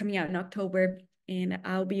it's coming out in October, and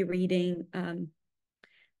I'll be reading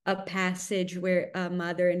a passage where a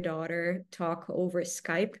mother and daughter talk over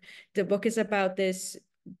Skype. The book is about this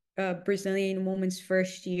Brazilian woman's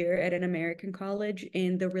first year at an American college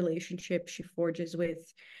and the relationship she forges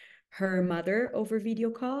with her mother over video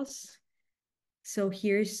calls. So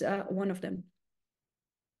here's one of them.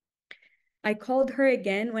 I called her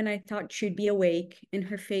again when I thought she'd be awake, and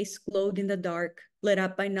her face glowed in the dark, lit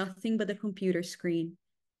up by nothing but the computer screen.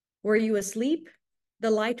 Were you asleep? The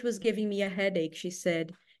light was giving me a headache, she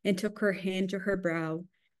said, and took her hand to her brow.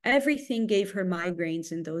 Everything gave her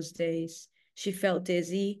migraines in those days. She felt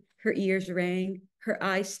dizzy, her ears rang, her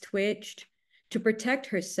eyes twitched. To protect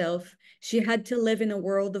herself, she had to live in a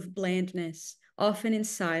world of blandness, often in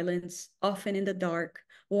silence, often in the dark,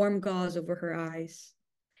 warm gauze over her eyes.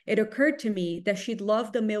 It occurred to me that she'd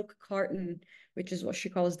love the milk carton, which is what she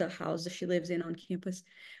calls the house that she lives in on campus,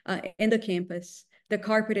 in the campus, the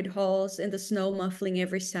carpeted halls and the snow muffling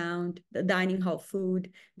every sound, the dining hall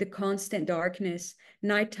food, the constant darkness,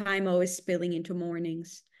 nighttime always spilling into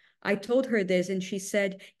mornings. I told her this and she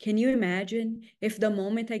said, can you imagine if the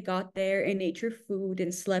moment I got there and ate your food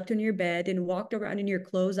and slept on your bed and walked around in your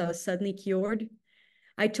clothes, I was suddenly cured?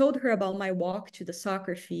 I told her about my walk to the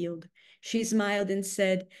soccer field. She smiled and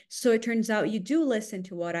said, so it turns out you do listen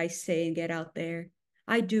to what I say and get out there.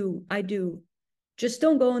 I do. Just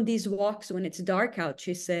don't go on these walks when it's dark out,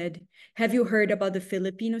 she said. Have you heard about the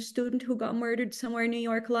Filipino student who got murdered somewhere in New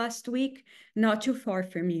York last week? Not too far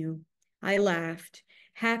from you. I laughed,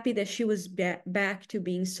 happy that she was back to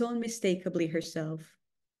being so unmistakably herself.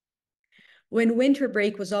 When winter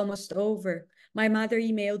break was almost over, my mother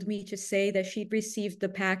emailed me to say that she'd received the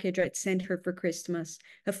package I'd sent her for Christmas,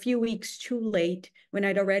 a few weeks too late when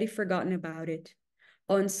I'd already forgotten about it.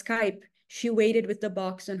 On Skype, she waited with the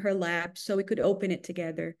box on her lap so we could open it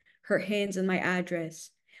together, her hands on my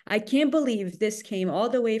address. I can't believe this came all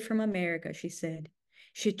the way from America, she said.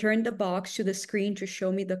 She turned the box to the screen to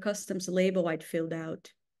show me the customs label I'd filled out.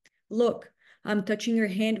 Look, I'm touching your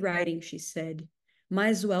handwriting, she said. Might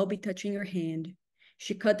as well be touching your hand.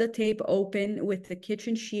 She cut the tape open with the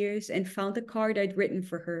kitchen shears and found the card I'd written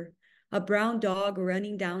for her, a brown dog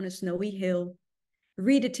running down a snowy hill.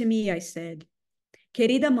 Read it to me, I said.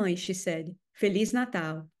 Querida mãe, she said, Feliz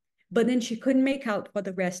Natal. But then she couldn't make out what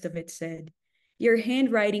the rest of it said. Your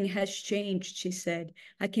handwriting has changed, she said.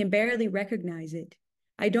 I can barely recognize it.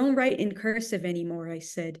 I don't write in cursive anymore, I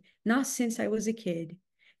said. Not since I was a kid.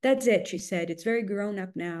 That's it, she said. It's very grown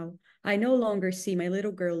up now. I no longer see my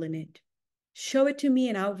little girl in it. Show it to me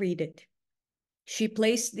and I'll read it. She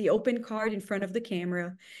placed the open card in front of the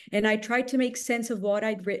camera, and I tried to make sense of what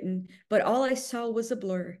I'd written, but all I saw was a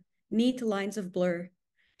blur, neat lines of blur.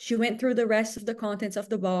 She went through the rest of the contents of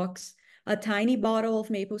the box, a tiny bottle of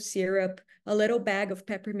maple syrup, a little bag of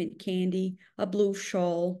peppermint candy, a blue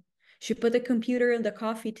shawl. She put the computer on the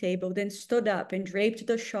coffee table, then stood up and draped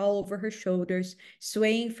the shawl over her shoulders,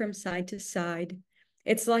 swaying from side to side.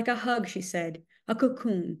 It's like a hug, she said, a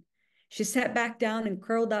cocoon. She sat back down and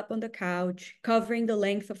curled up on the couch, covering the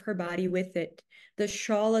length of her body with it, the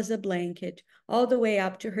shawl as a blanket, all the way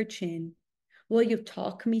up to her chin. Will you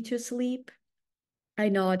talk me to sleep? I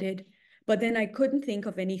nodded, but then I couldn't think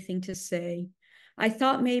of anything to say. I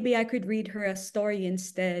thought maybe I could read her a story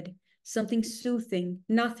instead, something soothing,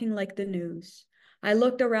 nothing like the news. I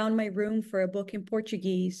looked around my room for a book in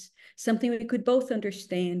Portuguese, something we could both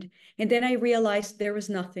understand, and then I realized there was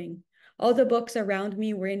nothing. All the books around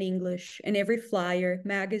me were in English, and every flyer,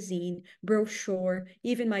 magazine, brochure,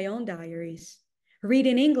 even my own diaries. Read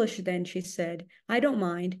in English then, she said. I don't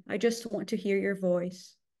mind. I just want to hear your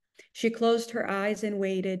voice. She closed her eyes and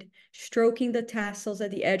waited, stroking the tassels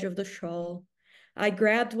at the edge of the shawl. I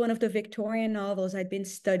grabbed one of the Victorian novels I'd been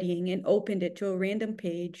studying and opened it to a random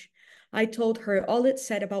page. I told her all it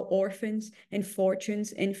said about orphans and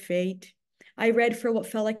fortunes and fate. I read for what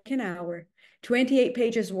felt like an hour. 28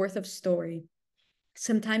 pages worth of story.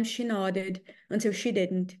 Sometimes she nodded until she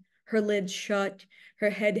didn't, her lids shut,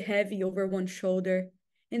 her head heavy over one shoulder.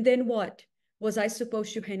 And then what? Was I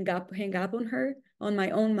supposed to hang up on her, on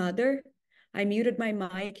my own mother? I muted my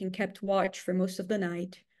mic and kept watch for most of the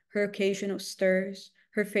night, her occasional stirs,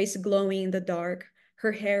 her face glowing in the dark,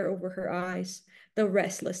 her hair over her eyes, the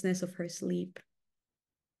restlessness of her sleep.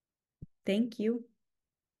 Thank you.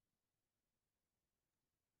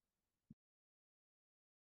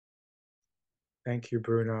 Thank you,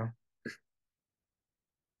 Bruna.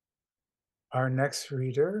 Our next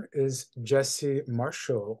reader is Jessie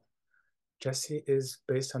Marshall. Jessie is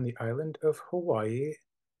based on the island of Hawaii,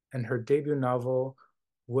 and her debut novel,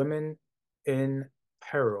 Women in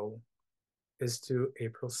Peril, is due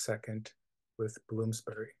April 2nd with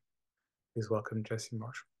Bloomsbury. Please welcome Jessie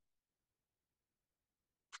Marshall.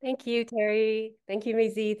 Thank you, Terry. Thank you,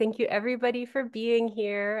 May-Zhee. Thank you, everybody, for being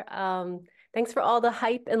here. Thanks for all the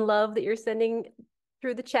hype and love that you're sending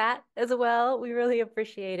through the chat as well. We really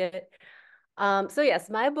appreciate it. So yes,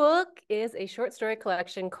 my book is a short story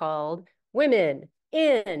collection called Women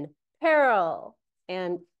in Peril.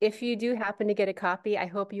 And if you do happen to get a copy, I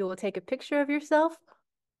hope you will take a picture of yourself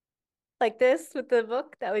like this with the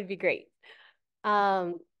book. That would be great.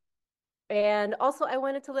 And also, I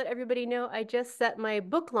wanted to let everybody know I just set my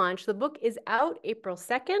book launch. The book is out April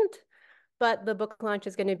 2nd, but the book launch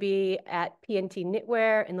is going to be at P&T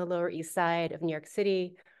Knitwear in the Lower East Side of New York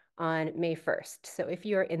City on May 1st. So if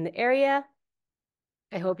you're in the area,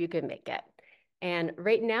 I hope you can make it. And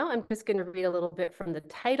right now, I'm just going to read a little bit from the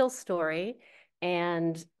title story.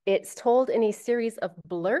 And it's told in a series of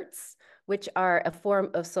blurts, which are a form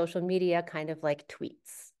of social media, kind of like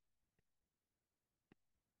tweets.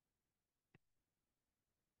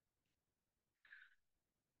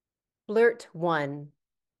 Blurt 1,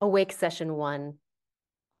 Awake Session 1.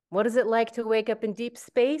 What is it like to wake up in deep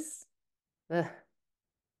space? Ugh,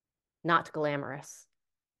 not glamorous.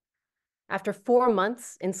 After 4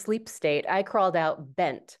 months in sleep state, I crawled out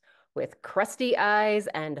bent, with crusty eyes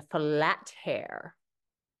and flat hair.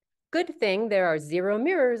 Good thing there are 0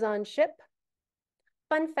 mirrors on ship.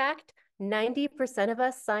 Fun fact, 90% of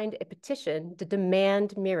us signed a petition to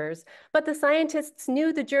demand mirrors, but the scientists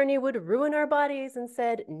knew the journey would ruin our bodies and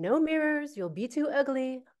said, no mirrors, you'll be too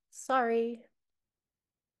ugly. Sorry.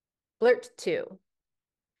 Blurt 2.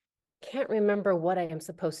 Can't remember what I am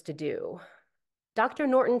supposed to do. Dr.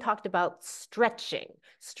 Norton talked about stretching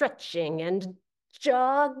and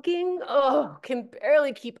jogging. Oh, can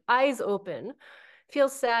barely keep eyes open. Feel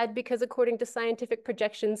sad because according to scientific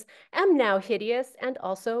projections, am now hideous and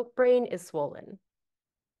also brain is swollen.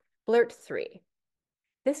 Blurt 3.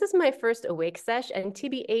 This is my first awake sesh and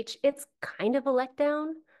TBH, it's kind of a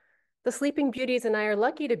letdown. The Sleeping Beauties and I are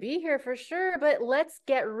lucky to be here for sure, but let's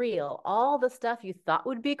get real. All the stuff you thought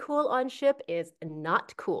would be cool on ship is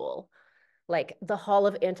not cool. Like the Hall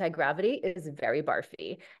of Anti-Gravity is very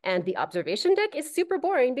barfy, and the observation deck is super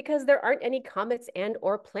boring because there aren't any comets and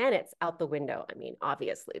or planets out the window. I mean,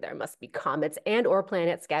 obviously there must be comets and or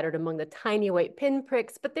planets scattered among the tiny white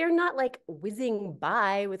pinpricks, but they're not like whizzing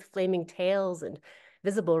by with flaming tails and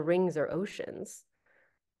visible rings or oceans.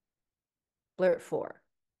 Blurt 4.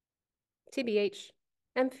 TBH,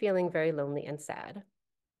 I'm feeling very lonely and sad.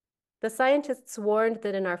 The scientists warned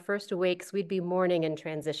that in our first wakes, we'd be mourning and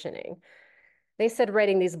transitioning. They said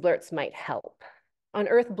writing these blurts might help. On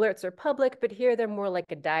Earth, blurts are public, but here they're more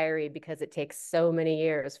like a diary because it takes so many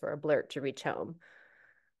years for a blurt to reach home.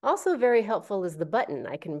 Also very helpful is the button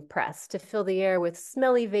I can press to fill the air with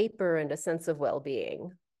smelly vapor and a sense of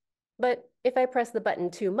well-being. But if I press the button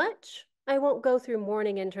too much, I won't go through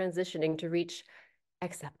mourning and transitioning to reach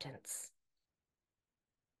acceptance.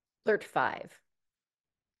 Blurt 5.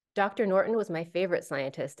 Dr. Norton was my favorite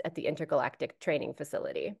scientist at the Intergalactic Training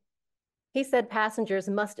Facility. He said passengers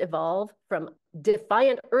must evolve from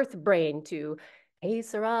defiant Earth brain to hey,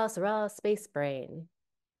 Sarah, Sarah, space brain.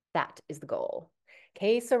 That is the goal.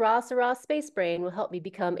 K Sarah, Sarah, space brain will help me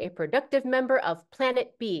become a productive member of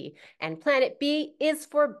Planet B, and Planet B is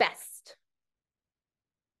for best.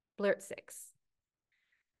 Blurt 6.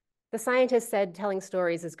 The scientist said telling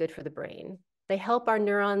stories is good for the brain. They help our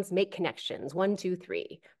neurons make connections, 1, 2,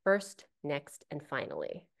 3, first, next, and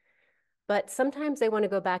finally. But sometimes I want to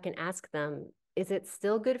go back and ask them, is it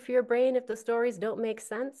still good for your brain if the stories don't make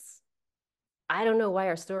sense? I don't know why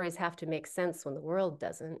our stories have to make sense when the world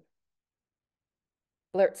doesn't.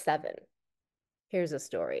 Blurt 7. Here's a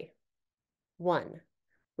story. 1.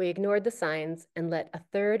 We ignored the signs and let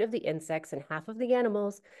 1/3 of the insects and half of the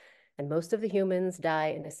animals and most of the humans die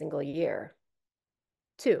in a single year.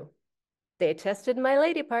 2. They tested my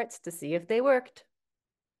lady parts to see if they worked.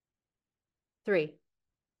 3.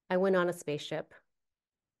 I went on a spaceship.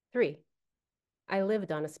 3. I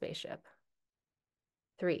lived on a spaceship.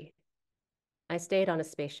 3. I stayed on a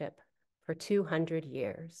spaceship for 200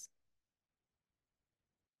 years.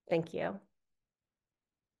 Thank you.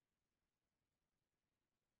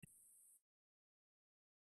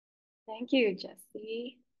 Thank you,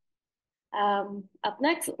 Jessie. Up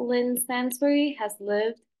next, Lynn Stansbury has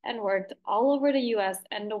lived and worked all over the US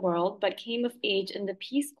and the world, but came of age in the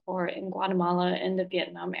Peace Corps in Guatemala in the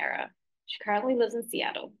Vietnam era. She currently lives in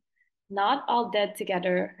Seattle. Not All Dead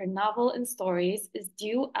Together, her novel and stories, is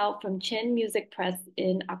due out from Chin Music Press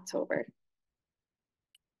in October.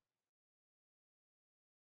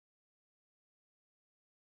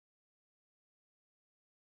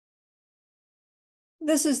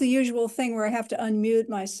 This is the usual thing where I have to unmute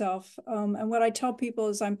myself. And what I tell people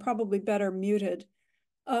is I'm probably better muted.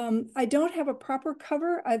 I don't have a proper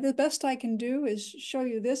cover. The best I can do is show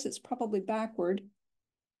you this. It's probably backward.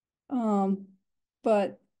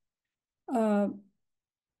 But one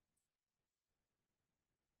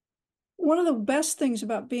of the best things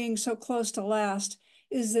about being so close to last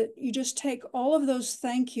is that you just take all of those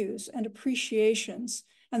thank yous and appreciations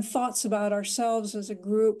and thoughts about ourselves as a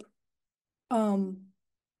group,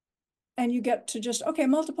 and you get to just, okay,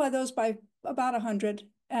 multiply those by about 100.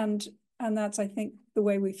 And that's, I think, the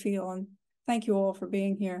way we feel. And thank you all for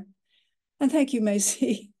being here. And thank you,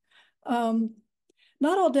 May-Zhee. Not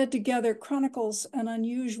All Dead Together chronicles an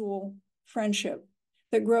unusual friendship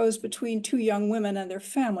that grows between two young women and their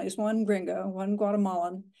families, one gringo, one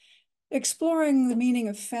Guatemalan, exploring the meaning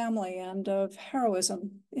of family and of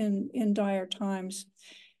heroism in dire times.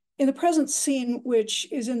 In the present scene,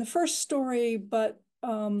 which is in the first story, but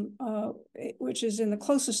which is in the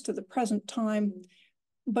closest to the present time,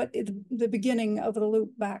 but the beginning of the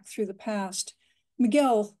loop back through the past,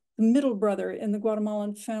 Miguel, the middle brother in the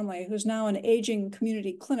Guatemalan family, who's now an aging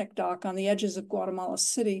community clinic doc on the edges of Guatemala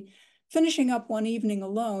City, finishing up one evening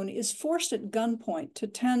alone, is forced at gunpoint to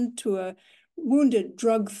tend to a wounded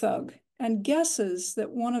drug thug and guesses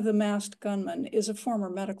that one of the masked gunmen is a former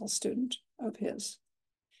medical student of his.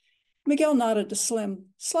 Miguel nodded to Slim.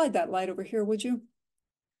 Slide that light over here, would you?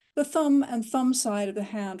 The thumb and thumb side of the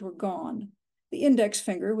hand were gone. The index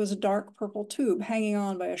finger was a dark purple tube hanging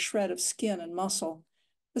on by a shred of skin and muscle.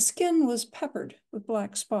 The skin was peppered with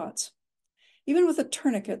black spots. Even with a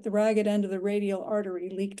tourniquet, the ragged end of the radial artery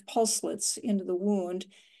leaked pulselets into the wound.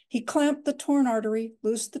 He clamped the torn artery,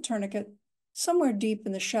 loosed the tourniquet. Somewhere deep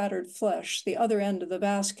in the shattered flesh, the other end of the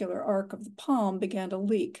vascular arc of the palm began to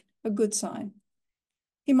leak, a good sign.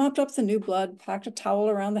 He mopped up the new blood, packed a towel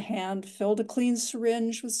around the hand, filled a clean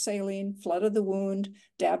syringe with saline, flooded the wound,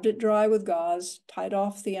 dabbed it dry with gauze, tied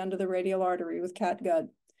off the end of the radial artery with catgut,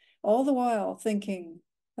 all the while thinking,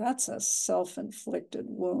 that's a self-inflicted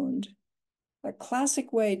wound. the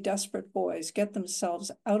classic way desperate boys get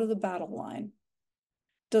themselves out of the battle line.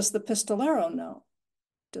 Does the pistolero know?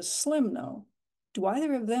 Does Slim know? Do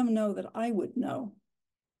either of them know that I would know?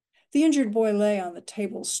 The injured boy lay on the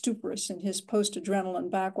table, stuporous in his post-adrenaline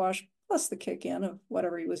backwash, plus the kick-in of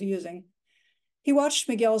whatever he was using. He watched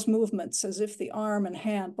Miguel's movements as if the arm and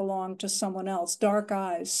hand belonged to someone else, dark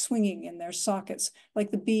eyes swinging in their sockets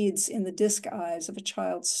like the beads in the disc eyes of a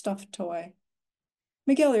child's stuffed toy.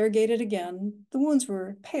 Miguel irrigated again. The wounds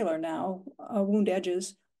were paler now, wound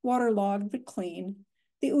edges, waterlogged but clean.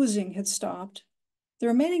 The oozing had stopped. The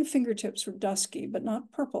remaining fingertips were dusky, but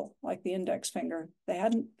not purple like the index finger. They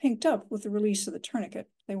hadn't pinked up with the release of the tourniquet.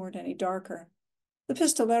 They weren't any darker. The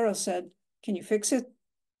pistolero said, "Can you fix it?"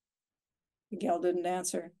 Miguel didn't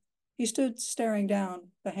answer. He stood staring down,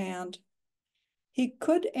 the hand. He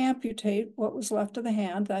could amputate what was left of the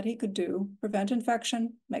hand, that he could do, prevent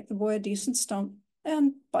infection, make the boy a decent stump,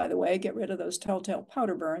 and, by the way, get rid of those telltale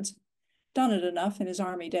powder burns. Done it enough in his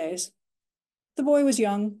army days. The boy was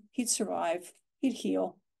young. He'd survive. He'd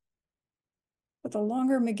heal. But the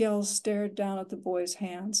longer Miguel stared down at the boy's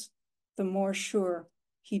hands, the more sure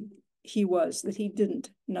he was that he didn't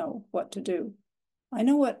know what to do. I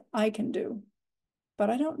know what I can do, but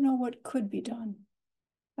I don't know what could be done.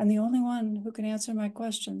 And the only one who can answer my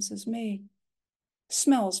questions is me.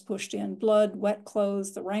 Smells pushed in, blood, wet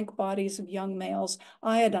clothes, the rank bodies of young males,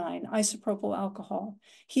 iodine, isopropyl alcohol.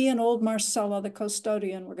 He and old Marcella, the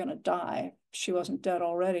custodian, were going to die. She wasn't dead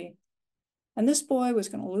already. And this boy was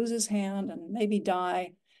going to lose his hand and maybe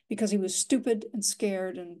die because he was stupid and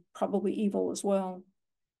scared and probably evil as well.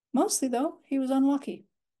 Mostly, though, he was unlucky.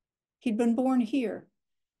 He'd been born here,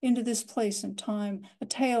 into this place and time, a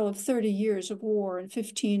tale of 30 years of war and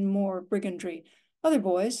 15 more of brigandry. Other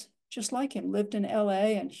boys, just like him, lived in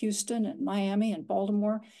LA and Houston and Miami and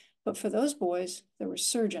Baltimore. But for those boys, there were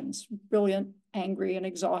surgeons, brilliant, angry, and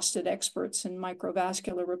exhausted experts in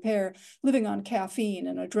microvascular repair, living on caffeine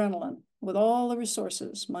and adrenaline, with all the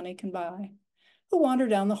resources money can buy, who wander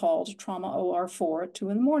down the hall to Trauma OR4 at 2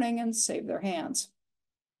 in the morning and save their hands.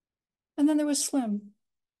 And then there was Slim,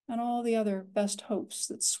 and all the other best hopes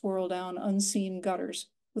that swirl down unseen gutters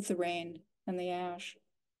with the rain and the ash.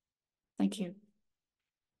 Thank you.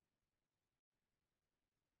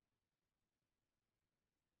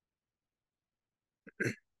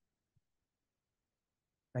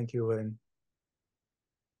 Thank you, Lynn.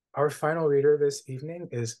 Our final reader this evening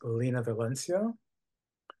is Lena Valencia.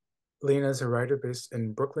 Lena is a writer based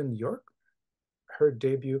in Brooklyn, New York. Her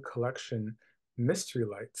debut collection, Mystery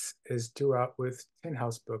Lights, is due out with Tin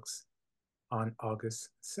House Books on August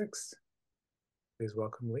 6th. Please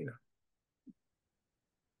welcome Lena.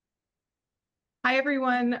 Hi,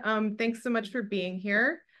 everyone. Thanks so much for being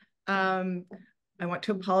here. I want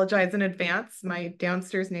to apologize in advance. My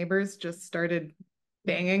downstairs neighbors just started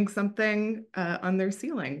banging something on their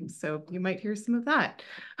ceiling, so you might hear some of that.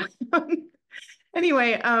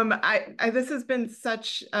 Anyway, this has been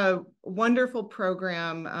such a wonderful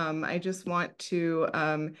program. I just want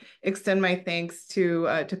to extend my thanks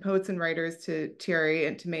to poets and writers, to Thierry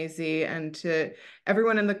and to May-Zhee, and to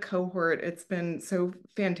everyone in the cohort. It's been so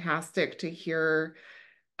fantastic to hear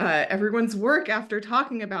everyone's work after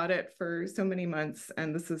talking about it for so many months,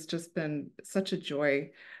 and this has just been such a joy.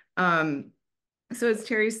 So as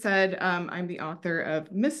Thierry said, I'm the author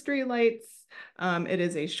of Mystery Lights. It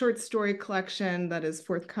is a short story collection that is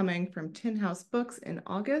forthcoming from Tin House Books in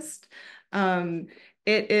August. It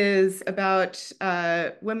is about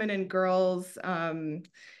women and girls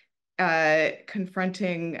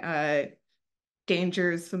confronting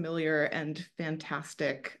dangers, familiar and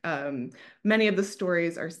fantastic. Many of the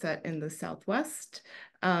stories are set in the Southwest.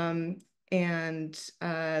 And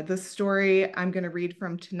the story I'm going to read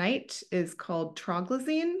from tonight is called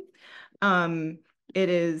Troglazine. It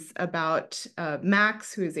is about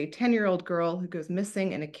Max, who is a 10-year-old girl who goes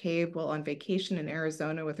missing in a cave while on vacation in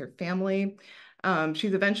Arizona with her family.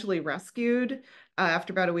 She's eventually rescued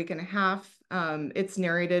after about a week and a half. It's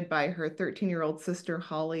narrated by her 13-year-old sister,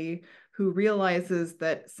 Holly, who realizes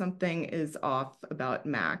that something is off about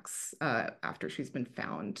Max after she's been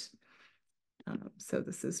found. So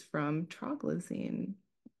this is from Troglazine.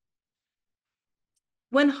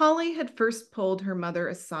 When Holly had first pulled her mother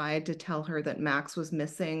aside to tell her that Max was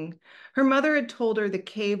missing, her mother had told her the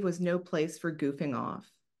cave was no place for goofing off.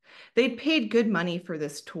 They'd paid good money for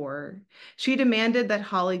this tour. She demanded that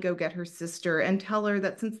Holly go get her sister and tell her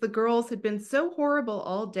that since the girls had been so horrible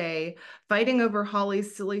all day, fighting over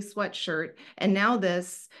Holly's silly sweatshirt, and now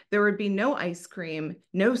this, there would be no ice cream,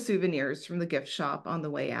 no souvenirs from the gift shop on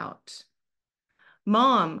the way out.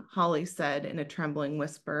 "Mom," Holly said in a trembling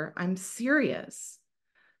whisper, "I'm serious."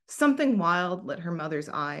 Something wild lit her mother's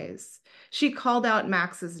eyes. She called out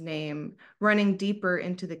Max's name, running deeper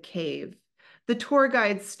into the cave. The tour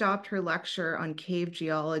guide stopped her lecture on cave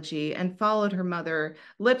geology and followed her mother,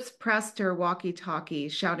 lips pressed to her walkie-talkie,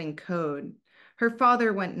 shouting code. Her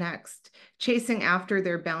father went next, chasing after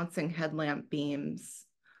their bouncing headlamp beams.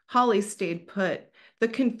 Holly stayed put, the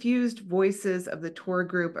confused voices of the tour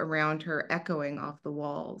group around her echoing off the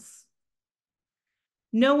walls.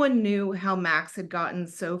 No one knew how Max had gotten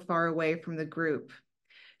so far away from the group.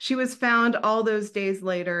 She was found all those days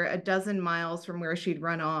later, a dozen miles from where she'd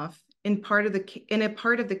run off, in a part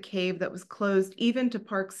of the cave that was closed even to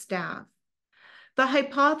park staff. The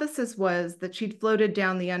hypothesis was that she'd floated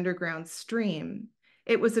down the underground stream.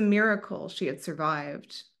 It was a miracle she had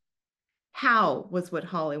survived. How was what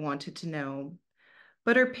Holly wanted to know.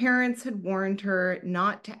 But her parents had warned her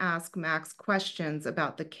not to ask Max questions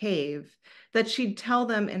about the cave, that she'd tell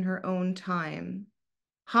them in her own time.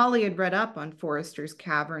 Holly had read up on Forrester's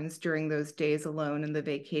Caverns during those days alone in the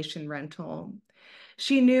vacation rental.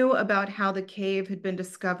 She knew about how the cave had been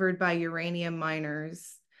discovered by uranium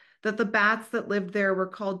miners, that the bats that lived there were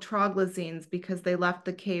called troglazines because they left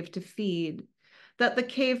the cave to feed, that the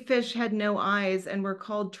cave fish had no eyes and were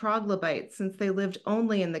called troglobites since they lived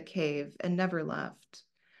only in the cave and never left.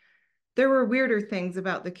 There were weirder things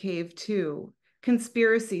about the cave too,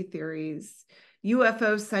 conspiracy theories,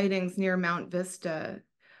 UFO sightings near Mount Vista,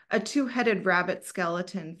 a two-headed rabbit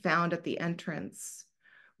skeleton found at the entrance,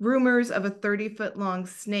 rumors of a 30-foot-long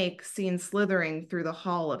snake seen slithering through the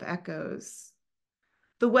Hall of Echoes.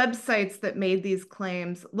 The websites that made these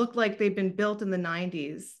claims looked like they'd been built in the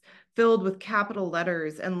 90s, filled with capital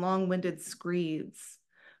letters and long-winded screeds.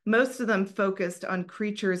 Most of them focused on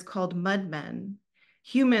creatures called mudmen,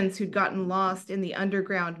 humans who'd gotten lost in the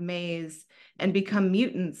underground maze and become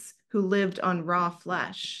mutants who lived on raw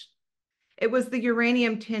flesh. It was the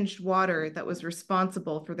uranium-tinged water that was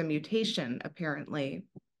responsible for the mutation, apparently.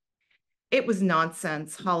 It was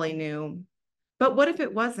nonsense, Holly knew. But what if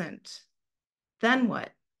it wasn't? Then what?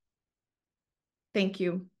 Thank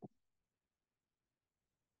you.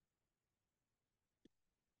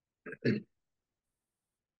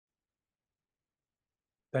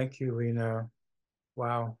 Thank you, Lena.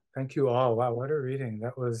 Wow. Thank you all. Wow, what a reading.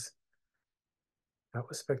 That was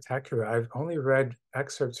spectacular. I've only read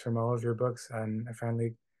excerpts from all of your books, and I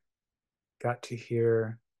finally got to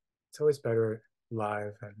hear. It's always better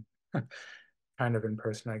live and kind of in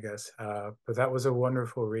person, I guess. But that was a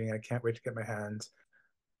wonderful reading. I can't wait to get my hands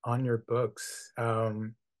on your books.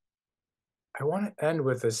 I want to end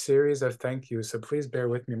with a series of thank yous, so please bear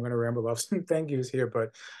with me. I'm going to ramble off some thank yous here,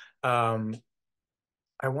 but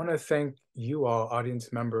I want to thank you all,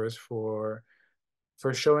 audience members, for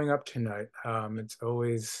showing up tonight. It's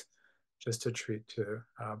always just a treat to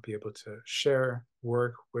be able to share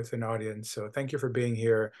work with an audience. So thank you for being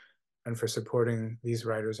here and for supporting these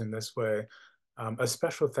writers in this way. A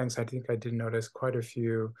special thanks, I think I did notice quite a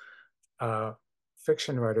few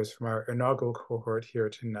fiction writers from our inaugural cohort here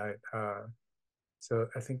tonight. So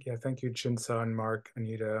I think, yeah, thank you, Jin-san, Mark,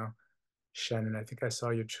 Anita, Shannon. I think I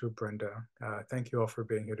saw you too, Brenda. Thank you all for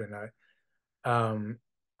being here tonight.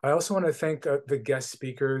 I also want to thank the guest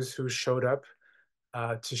speakers who showed up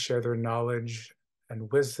to share their knowledge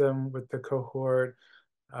and wisdom with the cohort.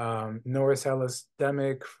 Norris Ellis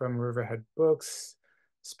Demick from Riverhead Books,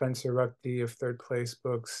 Spencer Ruckdy of Third Place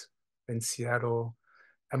Books in Seattle,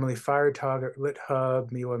 Emily Feiertag at Lit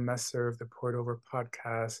Hub, Mila Messer of the Port Over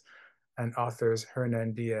Podcast, and authors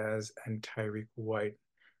Hernan Diaz and Tyreek White.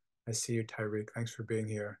 I see you, Tyreek. Thanks for being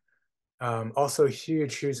here. Also,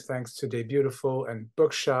 huge thanks to Day Beautiful and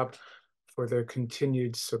Bookshop for their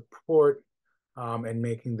continued support and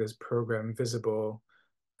making this program visible.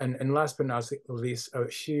 And last but not least, a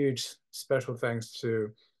huge special thanks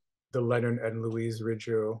to the Leonard and Louise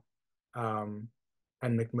Riggio and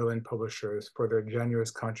Macmillan Publishers for their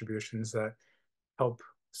generous contributions that help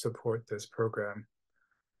support this program.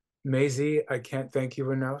 May-Zhee, I can't thank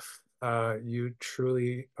you enough. You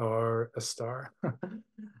truly are a star. I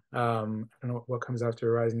don't know what comes after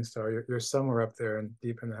a rising star. You're somewhere up there and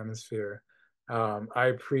deep in the hemisphere. I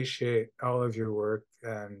appreciate all of your work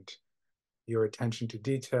and your attention to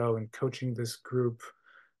detail and coaching this group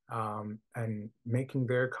and making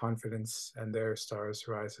their confidence and their stars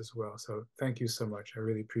rise as well. So thank you so much. I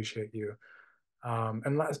really appreciate you.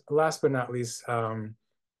 And last but not least,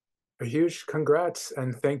 a huge congrats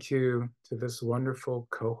and thank you to this wonderful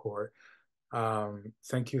cohort.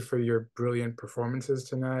 Thank you for your brilliant performances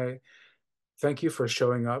tonight. Thank you for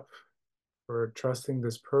showing up, for trusting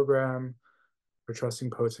this program, for trusting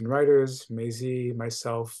poets and writers, May-Zhee,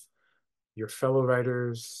 myself, your fellow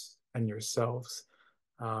writers, and yourselves.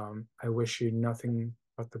 I wish you nothing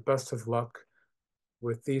but the best of luck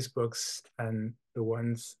with these books and the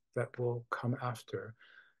ones that will come after.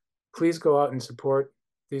 Please go out and support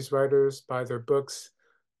these writers, buy their books,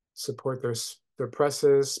 support their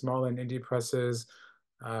presses, small and indie presses.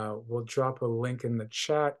 We'll drop a link in the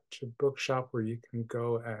chat to Bookshop where you can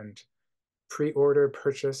go and pre-order,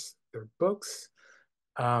 purchase their books.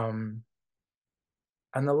 And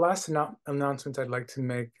the last announcement I'd like to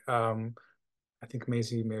make, I think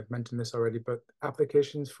May-Zhee may have mentioned this already, but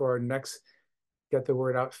applications for our next Get the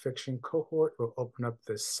Word Out fiction cohort will open up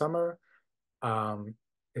this summer.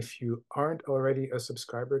 If you aren't already a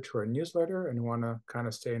subscriber to our newsletter and want to kind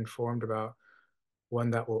of stay informed about when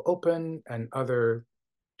that will open and other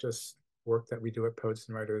just work that we do at Poets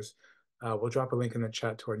and Writers, we'll drop a link in the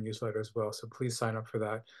chat to our newsletter as well. So please sign up for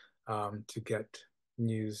that to get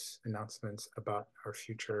news announcements about our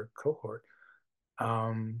future cohort.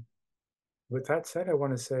 With that said, I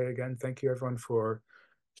want to say again, thank you everyone for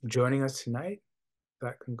joining us tonight.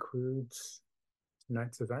 That concludes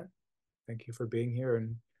tonight's event. Thank you for being here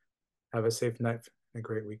and have a safe night and a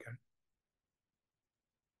great weekend.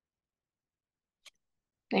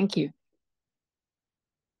 Thank you.